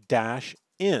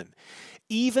 inside-in.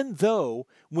 Even though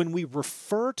when we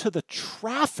refer to the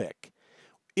traffic,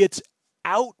 it's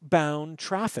outbound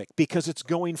traffic because it's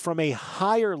going from a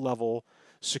higher level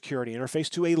security interface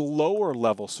to a lower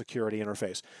level security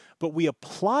interface. But we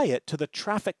apply it to the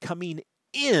traffic coming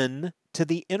in to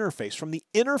the interface. From the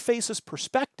interface's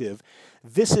perspective,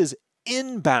 this is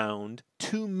inbound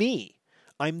to me.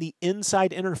 I'm the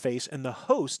inside interface, and the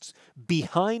hosts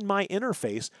behind my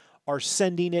interface are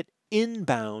sending it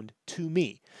inbound to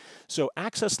me. So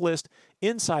access list,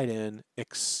 inside in,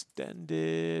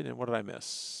 extended, and what did I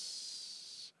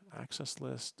miss? Access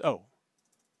list, oh.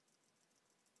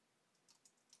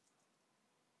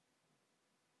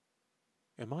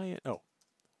 Am I in, oh,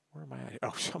 where am I at?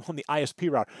 Oh, I'm on the ISP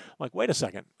route. I'm like, wait a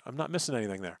second, I'm not missing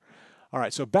anything there. All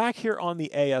right, so back here on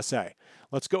the ASA,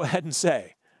 let's go ahead and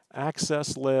say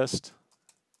access list,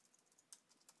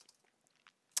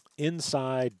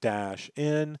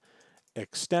 inside-in,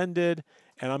 extended,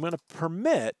 and I'm going to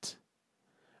permit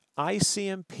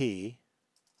ICMP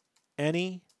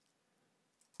any.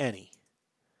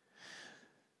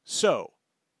 So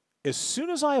as soon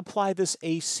as I apply this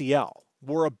ACL,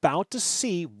 we're about to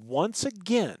see once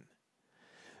again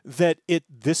that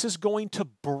this is going to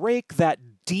break that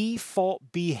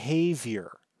default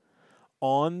behavior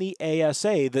on the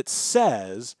ASA that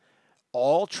says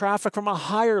all traffic from a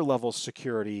higher level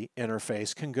security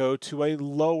interface can go to a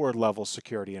lower level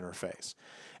security interface.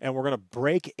 And we're going to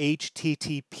break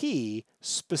HTTP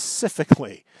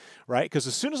specifically, right? Because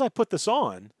as soon as I put this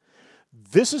on,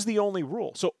 this is the only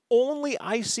rule. So only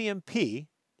ICMP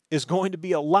is going to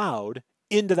be allowed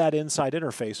into that inside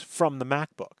interface from the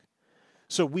MacBook.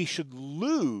 So we should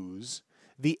lose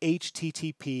the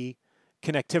HTTP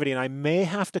connectivity. And I may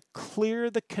have to clear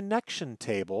the connection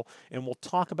table, and we'll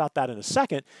talk about that in a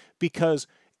second, because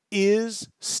is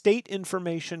state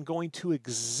information going to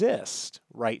exist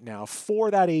right now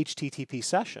for that HTTP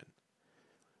session?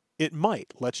 It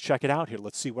might. Let's check it out here.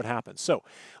 Let's see what happens. So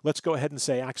let's go ahead and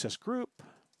say access group.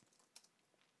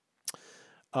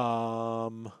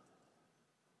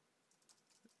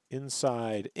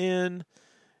 Inside in,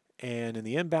 and in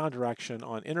the inbound direction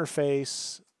on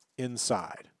interface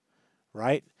inside,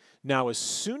 right? Now, as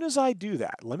soon as I do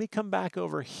that, let me come back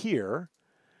over here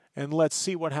and let's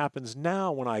see what happens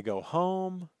now when I go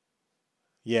home.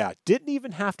 Yeah, didn't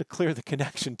even have to clear the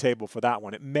connection table for that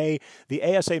one. The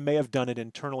ASA may have done it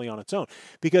internally on its own,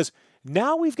 because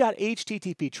now we've got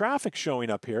HTTP traffic showing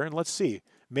up here, and let's see,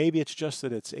 maybe it's just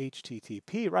that it's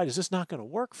HTTP, right? Is this not going to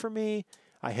work for me?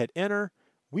 I hit enter.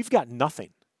 We've got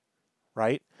nothing,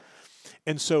 right?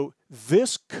 And so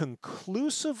this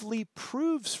conclusively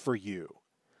proves for you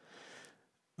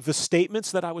the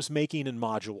statements that I was making in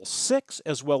Module 6,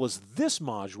 as well as this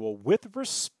module, with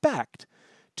respect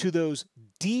to those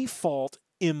default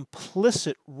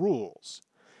implicit rules.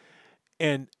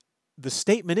 And the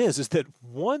statement is that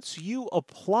once you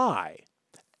apply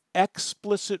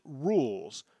explicit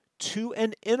rules to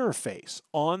an interface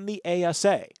on the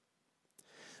ASA,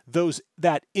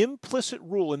 that implicit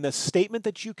rule in the statement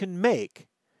that you can make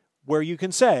where you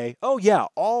can say, oh yeah,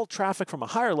 all traffic from a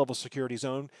higher level security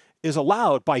zone is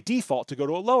allowed by default to go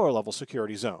to a lower level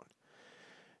security zone.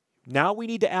 Now we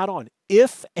need to add on,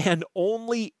 if and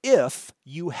only if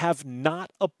you have not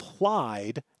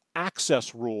applied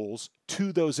access rules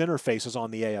to those interfaces on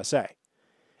the ASA.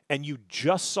 And you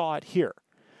just saw it here.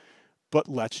 But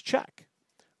let's check.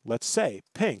 Let's say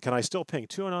ping. Can I still ping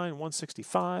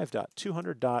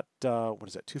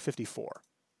 209.165.200.254?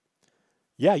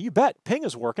 Yeah, you bet. Ping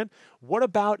is working. What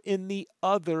about in the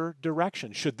other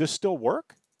direction? Should this still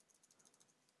work?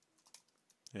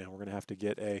 Yeah, we're going to have to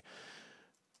get a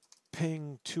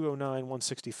ping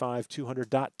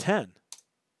 209.165.200.10.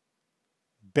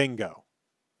 Bingo.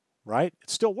 Right? It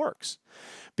still works.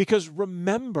 Because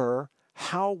remember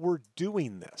how we're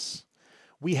doing this.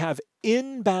 We have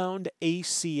inbound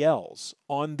ACLs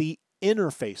on the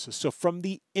interfaces. So from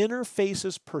the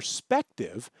interface's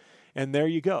perspective, and there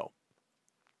you go,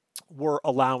 we're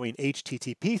allowing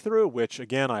HTTP through, which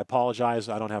again, I apologize,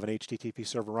 I don't have an HTTP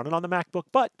server running on the MacBook,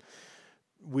 but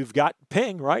we've got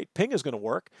ping, right? Ping is going to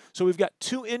work. So we've got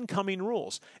two incoming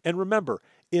rules. And remember,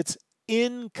 it's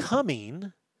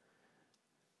incoming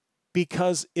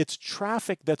because it's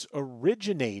traffic that's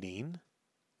originating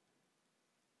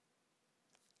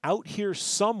out here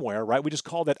somewhere, right? We just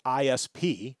call that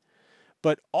ISP.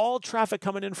 But all traffic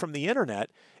coming in from the internet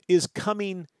is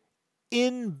coming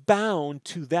inbound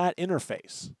to that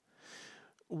interface.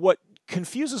 What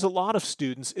confuses a lot of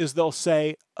students is they'll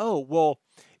say, oh, well,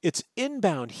 it's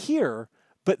inbound here,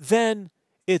 but then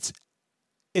it's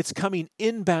coming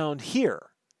inbound here.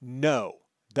 No,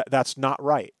 that's not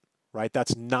right, right?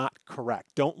 That's not correct.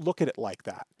 Don't look at it like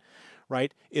that,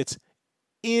 right? It's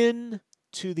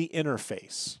into the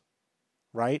interface,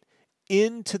 right?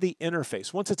 Into the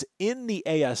interface. Once it's in the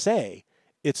ASA,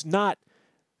 it's not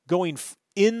going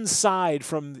inside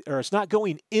from, or it's not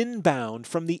going inbound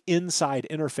from the inside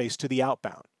interface to the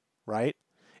outbound, right?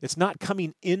 It's not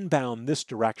coming inbound this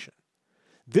direction.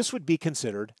 This would be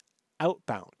considered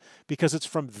outbound because it's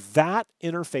from that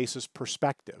interface's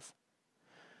perspective.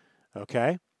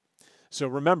 Okay? So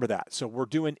remember that. So we're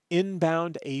doing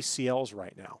inbound ACLs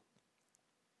right now,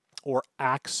 or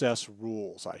access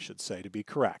rules, I should say, to be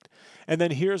correct. And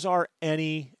then here's our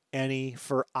any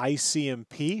for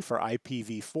ICMP, for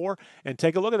IPv4, and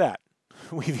take a look at that.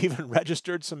 We've even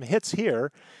registered some hits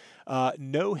here.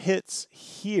 No hits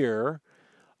here,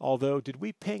 although did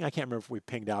we ping? I can't remember if we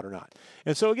pinged out or not.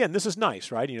 And so again, this is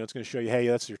nice, right? You know, it's going to show you, hey,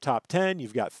 that's your top 10.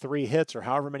 You've got 3 hits or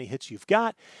however many hits you've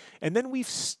got. And then we've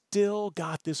still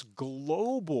got this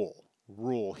global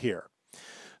rule here.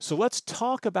 So let's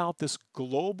talk about this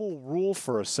global rule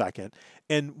for a second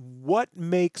and what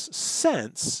makes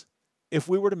sense if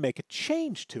we were to make a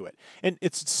change to it. And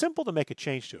it's simple to make a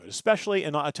change to it, especially,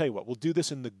 and I'll tell you what, we'll do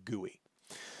this in the GUI.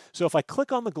 So if I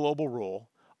click on the global rule,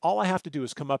 all I have to do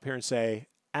is come up here and say,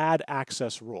 add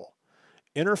access rule.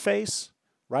 Interface,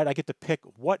 right? I get to pick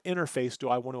what interface do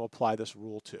I want to apply this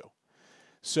rule to.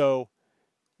 So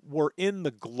we're in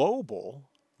the global,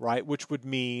 right? Which would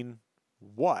mean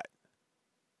what?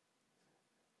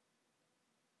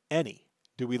 Any.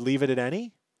 Do we leave it at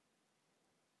any?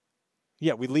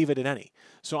 Yeah, we leave it at any.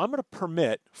 So I'm going to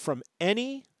permit from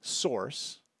any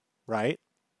source, right?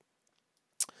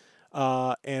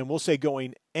 And we'll say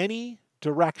going any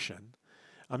direction.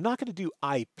 I'm not going to do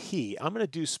IP. I'm going to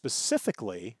do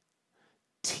specifically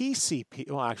TCP.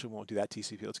 Well, actually, we won't do that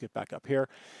TCP. Let's get back up here.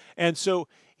 And so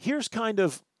here's kind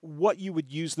of what you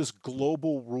would use this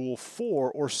global rule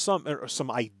for, or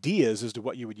some ideas as to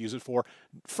what you would use it for.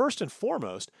 First and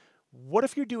foremost, what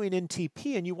if you're doing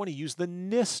NTP and you want to use the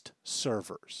NIST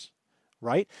servers,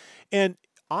 right? And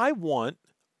I want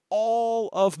all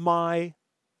of my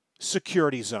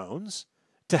security zones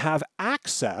to have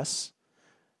access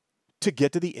to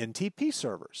get to the NTP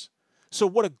servers. So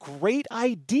what a great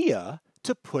idea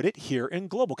to put it here in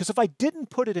global. Because if I didn't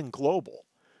put it in global,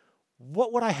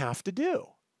 what would I have to do?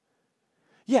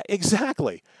 Yeah,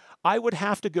 exactly. I would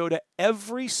have to go to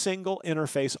every single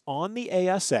interface on the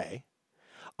ASA.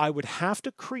 I would have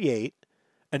to create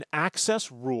an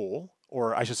access rule,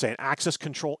 or I should say an access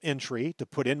control entry to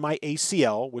put in my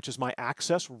ACL, which is my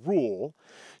access rule,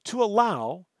 to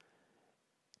allow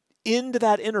into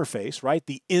that interface, right?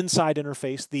 The inside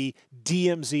interface, the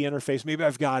DMZ interface. Maybe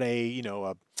I've got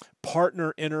a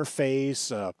partner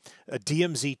interface, a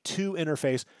DMZ2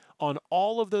 interface. On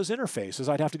all of those interfaces,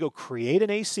 I'd have to go create an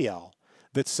ACL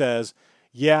that says,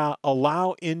 yeah,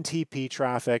 allow NTP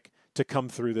traffic to come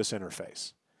through this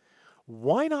interface.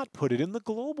 Why not put it in the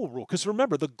global rule? Because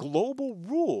remember, the global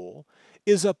rule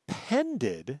is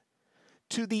appended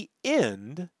to the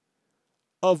end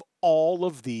of all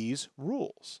of these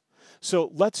rules.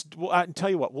 So I can tell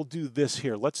you what, we'll do this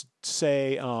here. Let's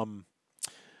say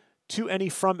to any,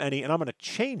 from any, and I'm going to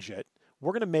change it.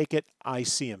 We're going to make it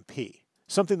ICMP,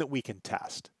 something that we can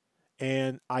test,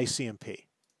 and ICMP.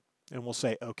 And we'll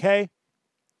say OK.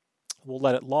 We'll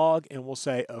let it log, and we'll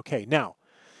say OK. Now,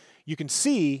 you can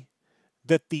see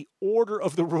that the order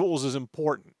of the rules is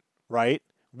important, right?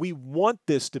 We want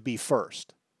this to be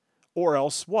first, or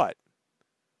else what?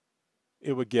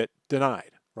 It would get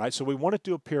denied, right? So we want it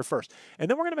to appear first. And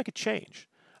then we're going to make a change.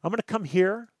 I'm going to come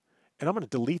here, and I'm going to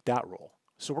delete that rule.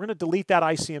 So we're going to delete that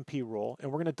ICMP rule,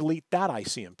 and we're going to delete that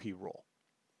ICMP rule.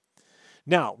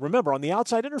 Now, remember, on the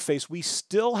outside interface, we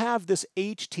still have this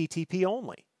HTTP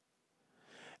only.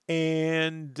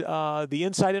 And the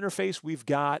inside interface, we've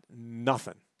got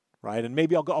nothing, right? And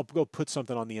maybe I'll go put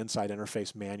something on the inside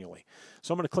interface manually.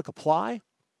 So I'm going to click Apply.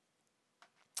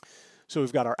 So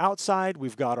we've got our outside,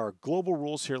 we've got our global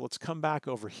rules here. Let's come back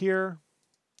over here,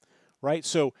 right?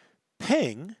 So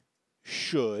ping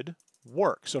should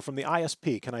work. So from the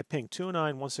ISP, can I ping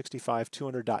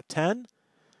 209.165.200.10?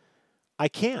 I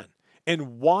can.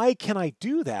 And why can I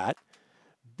do that?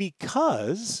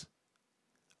 Because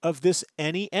of this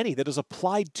any that is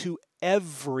applied to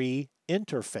every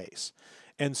interface.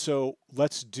 And so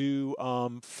let's do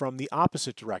from the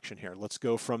opposite direction here. Let's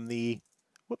go from the,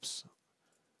 whoops,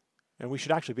 and we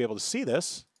should actually be able to see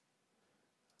this.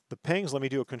 The pings, let me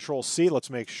do a Control-C.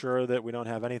 Let's make sure that we don't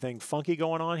have anything funky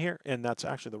going on here. And that's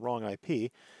actually the wrong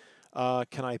IP.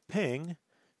 Can I ping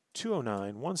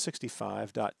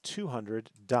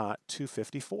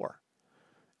 209.165.200.254?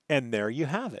 And there you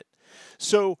have it.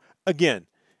 So again,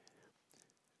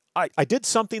 I did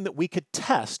something that we could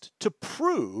test to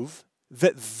prove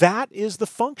that that is the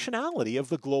functionality of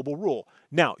the global rule.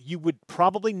 Now, you would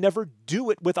probably never do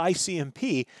it with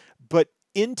ICMP, but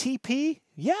NTP,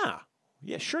 yeah,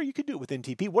 sure, you could do it with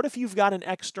NTP. What if you've got an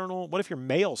external, what if your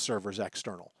mail server's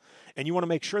external, and you want to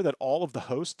make sure that all of the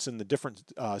hosts in the different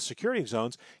security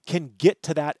zones can get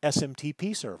to that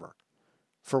SMTP server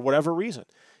for whatever reason?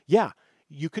 Yeah,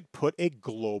 you could put a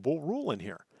global rule in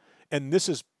here, and this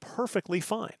is perfectly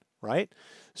fine, right?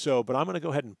 So, but I'm going to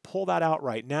go ahead and pull that out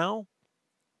right now.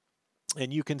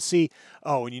 And you can see,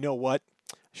 oh, and you know what?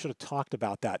 I should have talked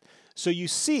about that. So you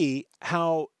see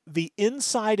how the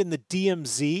inside in the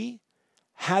DMZ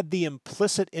had the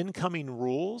implicit incoming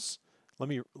rules. Let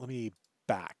me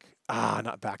back.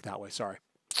 Not back that way, sorry.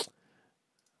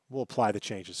 We'll apply the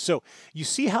changes. So you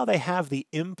see how they have the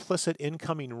implicit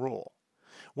incoming rule.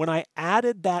 When I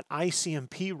added that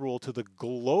ICMP rule to the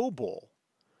global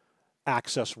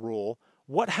access rule,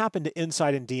 what happened to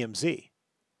inside and DMZ?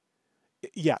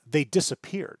 Yeah, they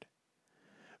disappeared.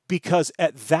 Because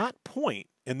at that point,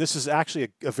 and this is actually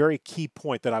a very key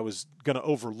point that I was going to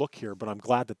overlook here, but I'm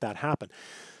glad that that happened.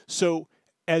 So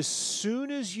as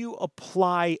soon as you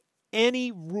apply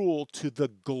any rule to the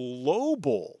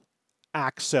global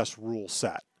access rule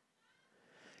set,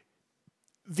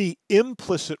 the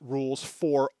implicit rules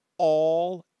for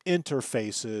all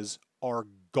interfaces are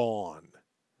gone.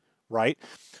 Right?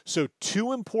 So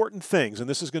two important things, and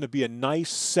this is going to be a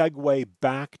nice segue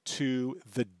back to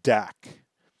the deck.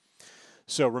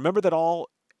 So remember that all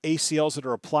ACLs that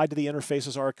are applied to the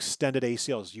interfaces are extended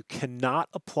ACLs. You cannot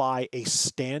apply a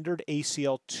standard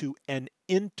ACL to an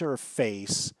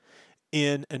interface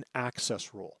in an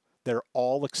access rule. They're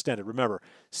all extended. Remember,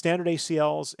 standard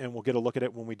ACLs, and we'll get a look at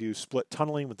it when we do split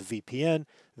tunneling with the VPN,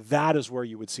 that is where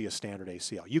you would see a standard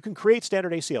ACL. You can create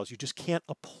standard ACLs, you just can't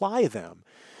apply them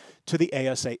to the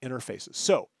ASA interfaces.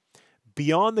 So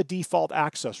beyond the default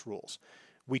access rules,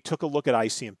 we took a look at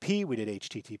ICMP, we did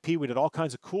HTTP, we did all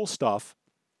kinds of cool stuff,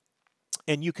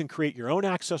 and you can create your own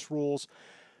access rules,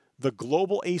 the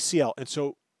global ACL. And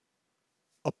so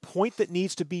a point that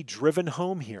needs to be driven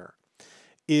home here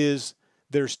is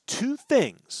there's two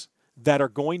things that are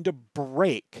going to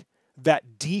break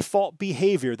that default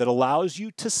behavior that allows you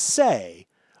to say,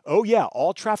 oh yeah,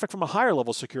 all traffic from a higher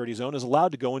level security zone is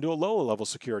allowed to go into a lower level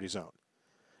security zone.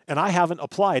 And I haven't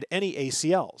applied any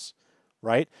ACLs,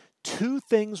 right? Two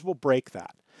things will break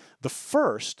that. The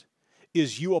first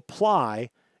is you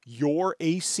apply your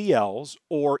ACLs,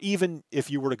 or even if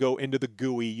you were to go into the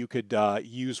GUI, you could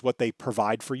use what they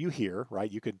provide for you here,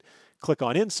 right? You could click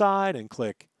on inside and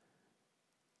click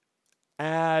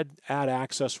add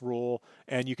access rule,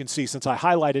 and you can see since I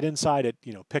highlighted inside, it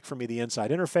pick for me the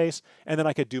inside interface, and then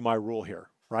I could do my rule here,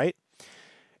 right?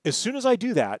 As soon as I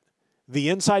do that, the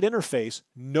inside interface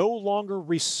no longer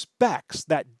respects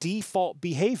that default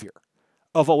behavior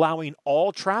of allowing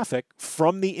all traffic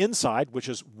from the inside, which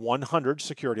is 100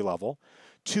 security level,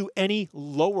 to any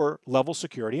lower level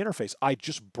security interface. I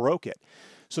just broke it.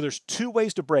 So there's two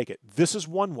ways to break it. This is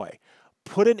one way.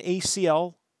 Put an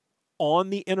ACL on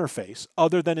the interface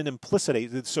other than an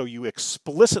implicit, so you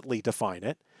explicitly define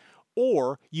it,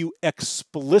 or you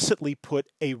explicitly put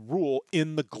a rule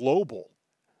in the global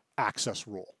access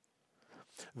rule.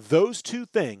 Those two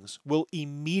things will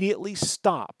immediately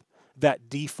stop that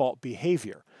default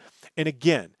behavior. And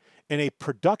again, in a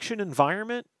production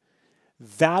environment,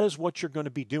 that is what you're going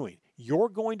to be doing. You're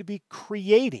going to be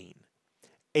creating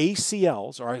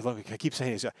ACLs, or I keep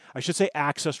saying ACL, I should say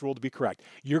access rule to be correct.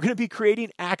 You're going to be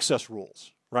creating access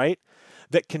rules, right,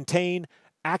 that contain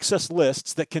access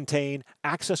lists, that contain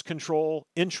access control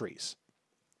entries.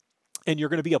 And you're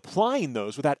going to be applying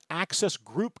those with that access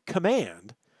group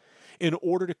command in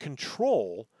order to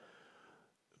control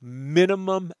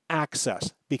minimum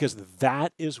access, because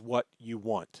that is what you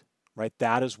want, right?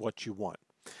 That is what you want.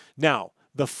 Now,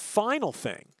 the final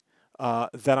thing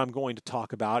that I'm going to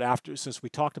talk about since we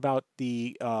talked about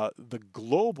the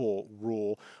global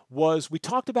rule, was we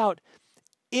talked about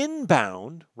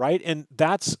inbound, right? And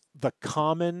that's the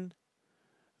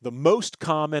most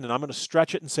common, and I'm going to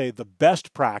stretch it and say the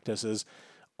best practices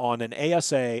on an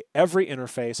ASA. Every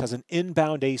interface has an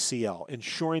inbound ACL,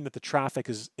 ensuring that the traffic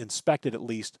is inspected at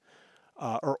least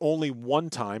or only one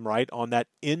time, right? On that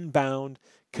inbound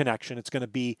connection, it's going to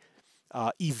be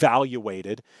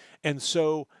evaluated. And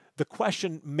so the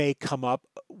question may come up,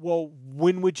 well,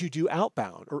 when would you do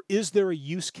outbound? Or is there a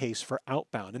use case for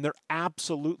outbound? And there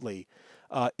absolutely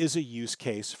is a use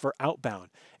case for outbound.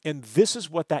 And this is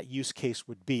what that use case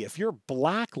would be. If you're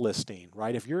blacklisting,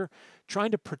 right, if you're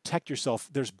trying to protect yourself,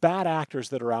 there's bad actors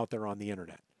that are out there on the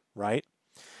internet, right?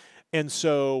 And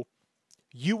so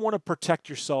you want to protect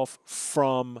yourself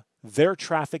from their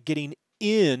traffic getting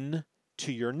in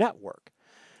to your network.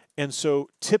 And so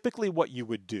typically what you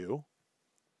would do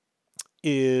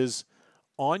is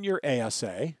on your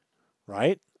ASA,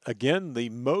 right? Again, the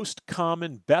most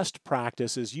common best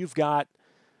practice is you've got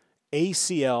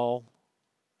ACL,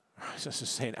 I was just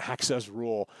saying access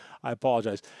rule, I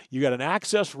apologize. You got an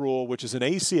access rule, which is an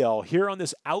ACL here on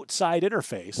this outside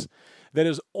interface that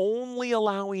is only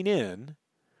allowing in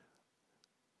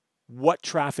what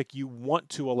traffic you want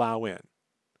to allow in,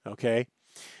 okay?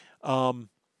 And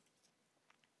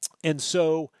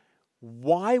so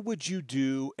why would you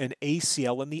do an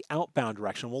ACL in the outbound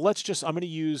direction? Well, we're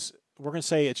going to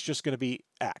say it's just going to be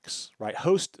X, right?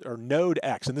 Host or node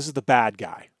X, and this is the bad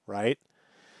guy, right?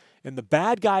 And the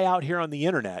bad guy out here on the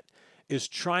internet is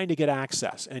trying to get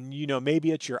access. And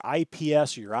maybe it's your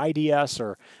IPS or your IDS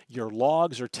or your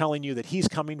logs are telling you that he's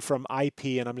coming from IP,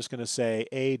 and I'm just going to say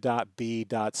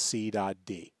A.B.C.D.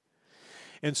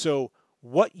 And so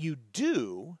what you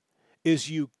do is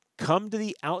you come to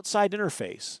the outside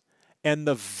interface, and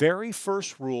the very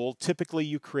first rule, typically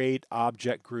you create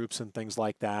object groups and things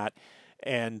like that,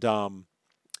 and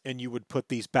you would put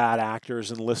these bad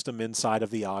actors and list them inside of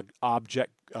the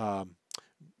object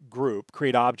group,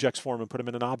 create objects for them and put them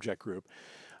in an object group.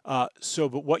 But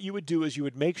what you would do is you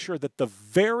would make sure that the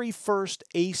very first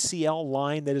ACL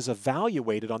line that is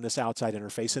evaluated on this outside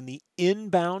interface in the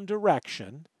inbound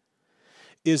direction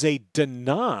is a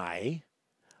deny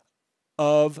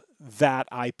of that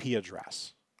IP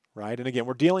address, right? And again,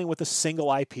 we're dealing with a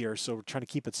single IP here, so we're trying to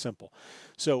keep it simple.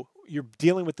 So you're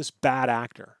dealing with this bad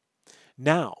actor.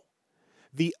 Now,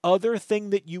 the other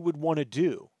thing that you would want to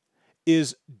do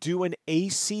is do an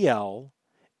ACL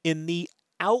in the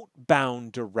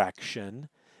outbound direction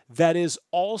that is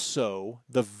also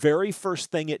the very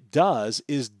first thing it does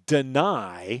is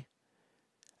deny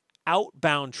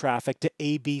outbound traffic to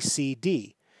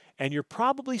ABCD. And you're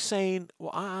probably saying,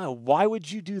 well, why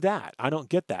would you do that? I don't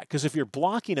get that. Because if you're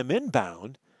blocking them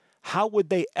inbound, how would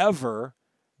they ever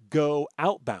go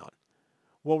outbound?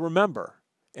 Well, remember,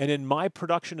 and in my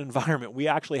production environment, we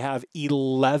actually have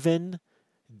 11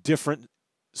 different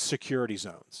security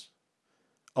zones,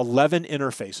 11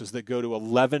 interfaces that go to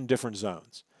 11 different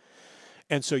zones.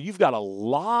 And so you've got a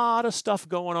lot of stuff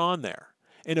going on there.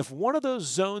 And if one of those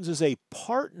zones is a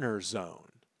partner zone,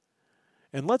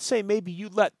 and let's say maybe you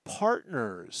let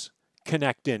partners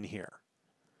connect in here,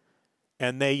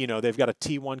 and they've got a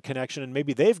T1 connection, and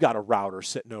maybe they've got a router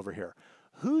sitting over here.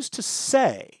 Who's to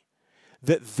say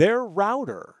that their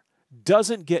router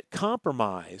doesn't get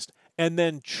compromised, and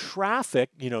then traffic,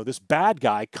 this bad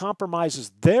guy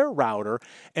compromises their router,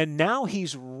 and now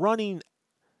he's running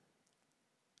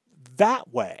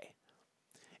that way,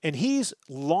 and he's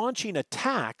launching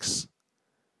attacks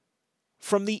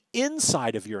from the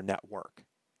inside of your network,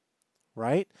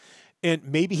 right? And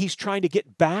maybe he's trying to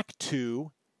get back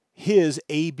to his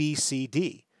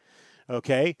ABCD.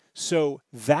 Okay, so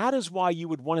that is why you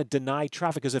would want to deny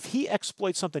traffic, because if he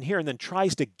exploits something here and then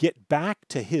tries to get back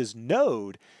to his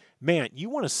node, man, you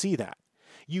want to see that.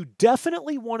 You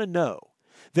definitely want to know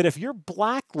that if you're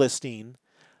blacklisting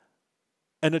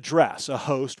an address, a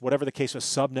host, whatever the case, a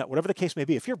subnet, whatever the case may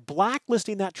be, if you're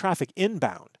blacklisting that traffic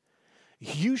inbound,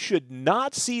 you should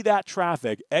not see that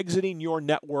traffic exiting your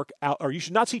network out, or you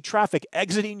should not see traffic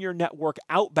exiting your network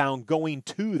outbound going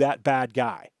to that bad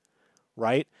guy,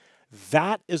 right?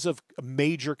 That is of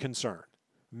major concern,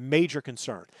 major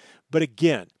concern. But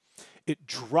again, it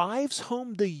drives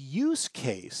home the use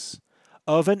case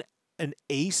of an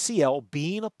ACL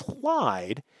being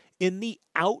applied in the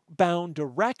outbound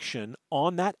direction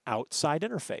on that outside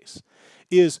interface,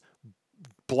 is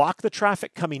block the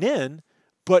traffic coming in,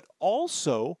 but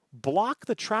also block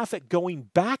the traffic going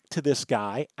back to this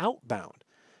guy outbound.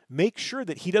 Make sure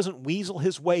that he doesn't weasel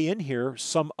his way in here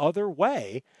some other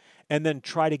way and then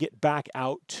try to get back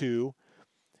out to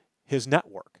his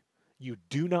network. You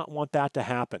do not want that to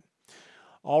happen.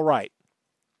 All right.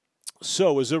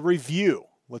 So as a review,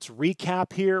 let's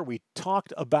recap here. We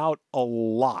talked about a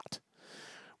lot.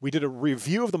 We did a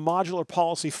review of the Modular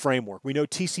Policy Framework. We know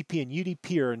TCP and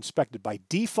UDP are inspected by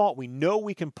default. We know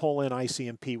we can pull in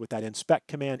ICMP with that inspect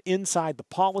command inside the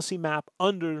policy map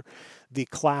under the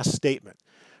class statement,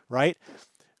 right?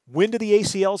 When do the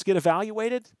ACLs get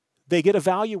evaluated? They get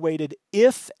evaluated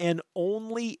if and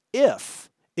only if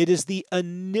it is the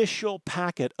initial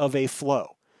packet of a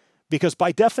flow. Because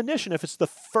by definition, if it's the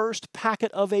first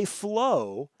packet of a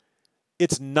flow,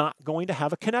 it's not going to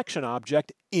have a connection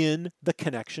object in the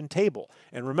connection table.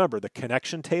 And remember, the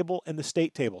connection table and the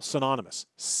state table, synonymous,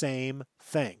 same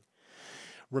thing.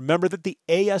 Remember that the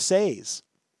ASAs,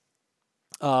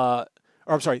 the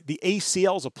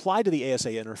ACLs applied to the ASA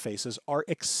interfaces are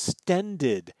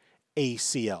extended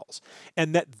ACLs,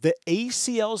 and that the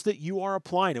ACLs that you are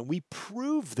applying, and we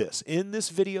prove this in this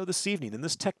video this evening, in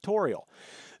this Techtorial,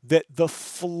 that the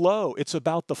flow, it's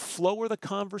about the flow of the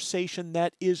conversation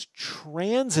that is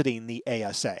transiting the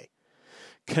ASA.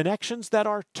 Connections that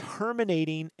are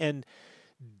terminating and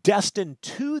destined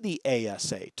to the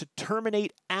ASA to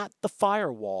terminate at the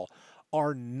firewall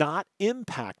are not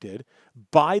impacted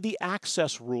by the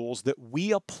access rules that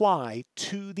we apply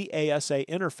to the ASA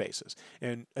interfaces.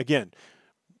 And again,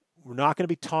 we're not going to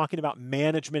be talking about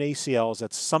management ACLs.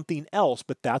 That's something else,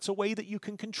 but that's a way that you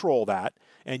can control that,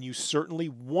 and you certainly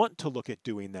want to look at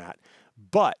doing that.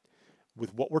 But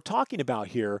with what we're talking about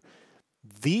here,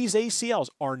 these ACLs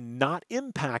are not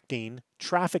impacting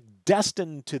traffic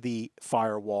destined to the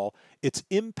firewall. It's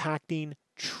impacting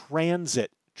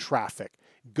transit traffic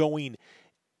going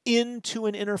into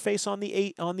an interface on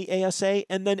the ASA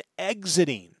and then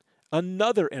exiting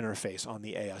another interface on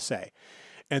the ASA.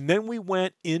 And then we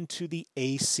went into the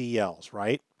ACLs,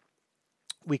 right?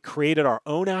 We created our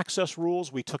own access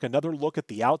rules. We took another look at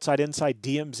the outside-inside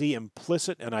DMZ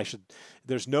implicit, and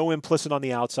there's no implicit on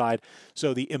the outside.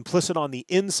 So the implicit on the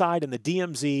inside and the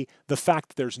DMZ, the fact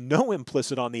that there's no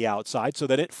implicit on the outside so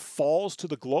that it falls to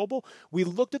the global. We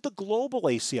looked at the global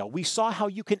ACL. We saw how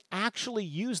you can actually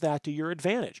use that to your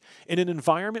advantage. In an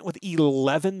environment with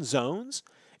 11 zones,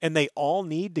 and they all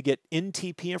need to get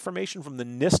NTP information from the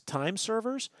NIST time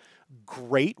servers,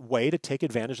 great way to take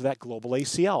advantage of that global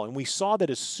ACL. And we saw that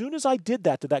as soon as I did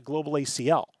that to that global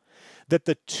ACL, that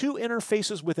the two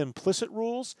interfaces with implicit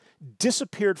rules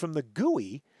disappeared from the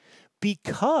GUI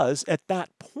because at that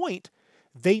point,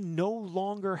 they no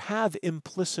longer have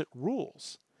implicit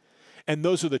rules. And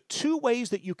those are the two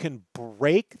ways that you can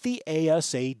break the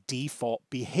ASA default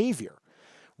behavior.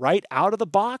 Right out of the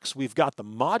box, we've got the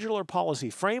Modular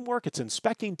Policy Framework. It's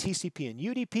inspecting TCP and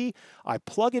UDP. I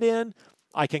plug it in.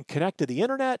 I can connect to the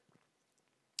internet,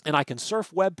 and I can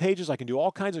surf web pages. I can do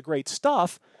all kinds of great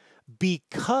stuff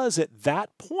because at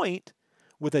that point,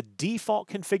 with a default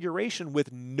configuration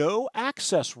with no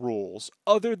access rules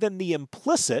other than the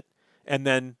implicit and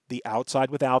then the outside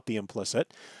without the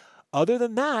implicit, other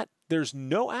than that, there's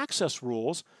no access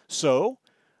rules. So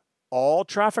all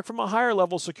traffic from a higher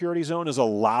level security zone is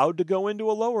allowed to go into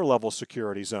a lower level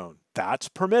security zone. That's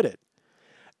permitted.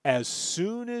 As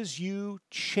soon as you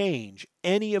change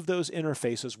any of those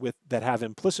interfaces that have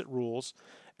implicit rules,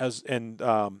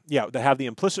 that have the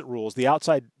implicit rules, the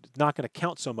outside is not going to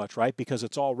count so much, right? Because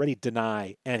it's already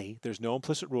deny any. There's no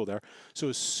implicit rule there. So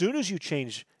as soon as you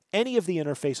change any of the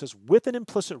interfaces with an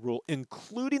implicit rule,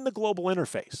 including the global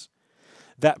interface,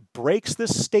 that breaks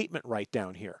this statement right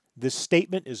down here. This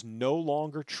statement is no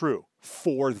longer true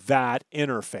for that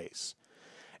interface.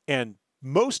 And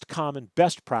most common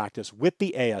best practice with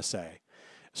the ASA,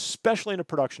 especially in a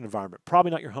production environment,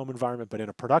 probably not your home environment, but in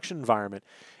a production environment,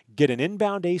 get an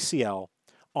inbound ACL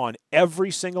on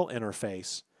every single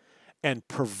interface and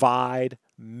provide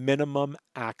minimum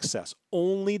access,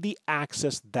 only the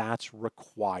access that's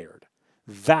required.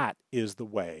 That is the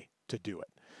way to do it.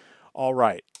 All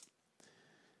right.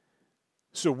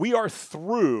 So we are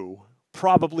through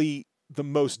probably the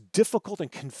most difficult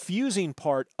and confusing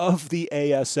part of the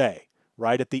ASA,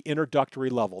 right, at the introductory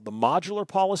level, the modular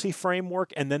policy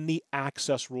framework and then the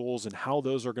access rules and how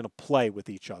those are going to play with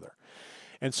each other.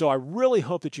 And so I really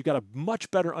hope that you got a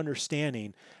much better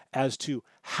understanding as to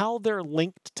how they're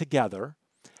linked together,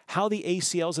 how the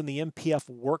ACLs and the MPF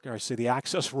work, or I say the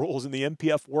access rules and the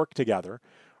MPF work together,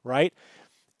 right?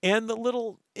 And the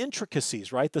little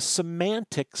intricacies, right? The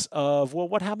semantics of, well,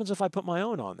 what happens if I put my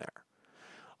own on there?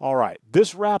 All right,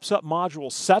 this wraps up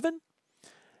Module 7.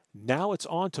 Now it's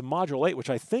on to Module 8, which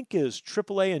I think is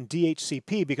AAA and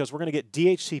DHCP, because we're going to get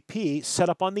DHCP set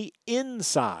up on the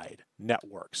inside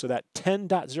network. So that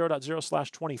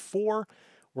 10.0.0/24,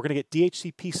 we're going to get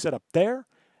DHCP set up there,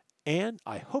 and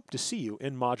I hope to see you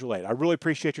in Module 8. I really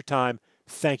appreciate your time.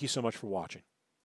 Thank you so much for watching.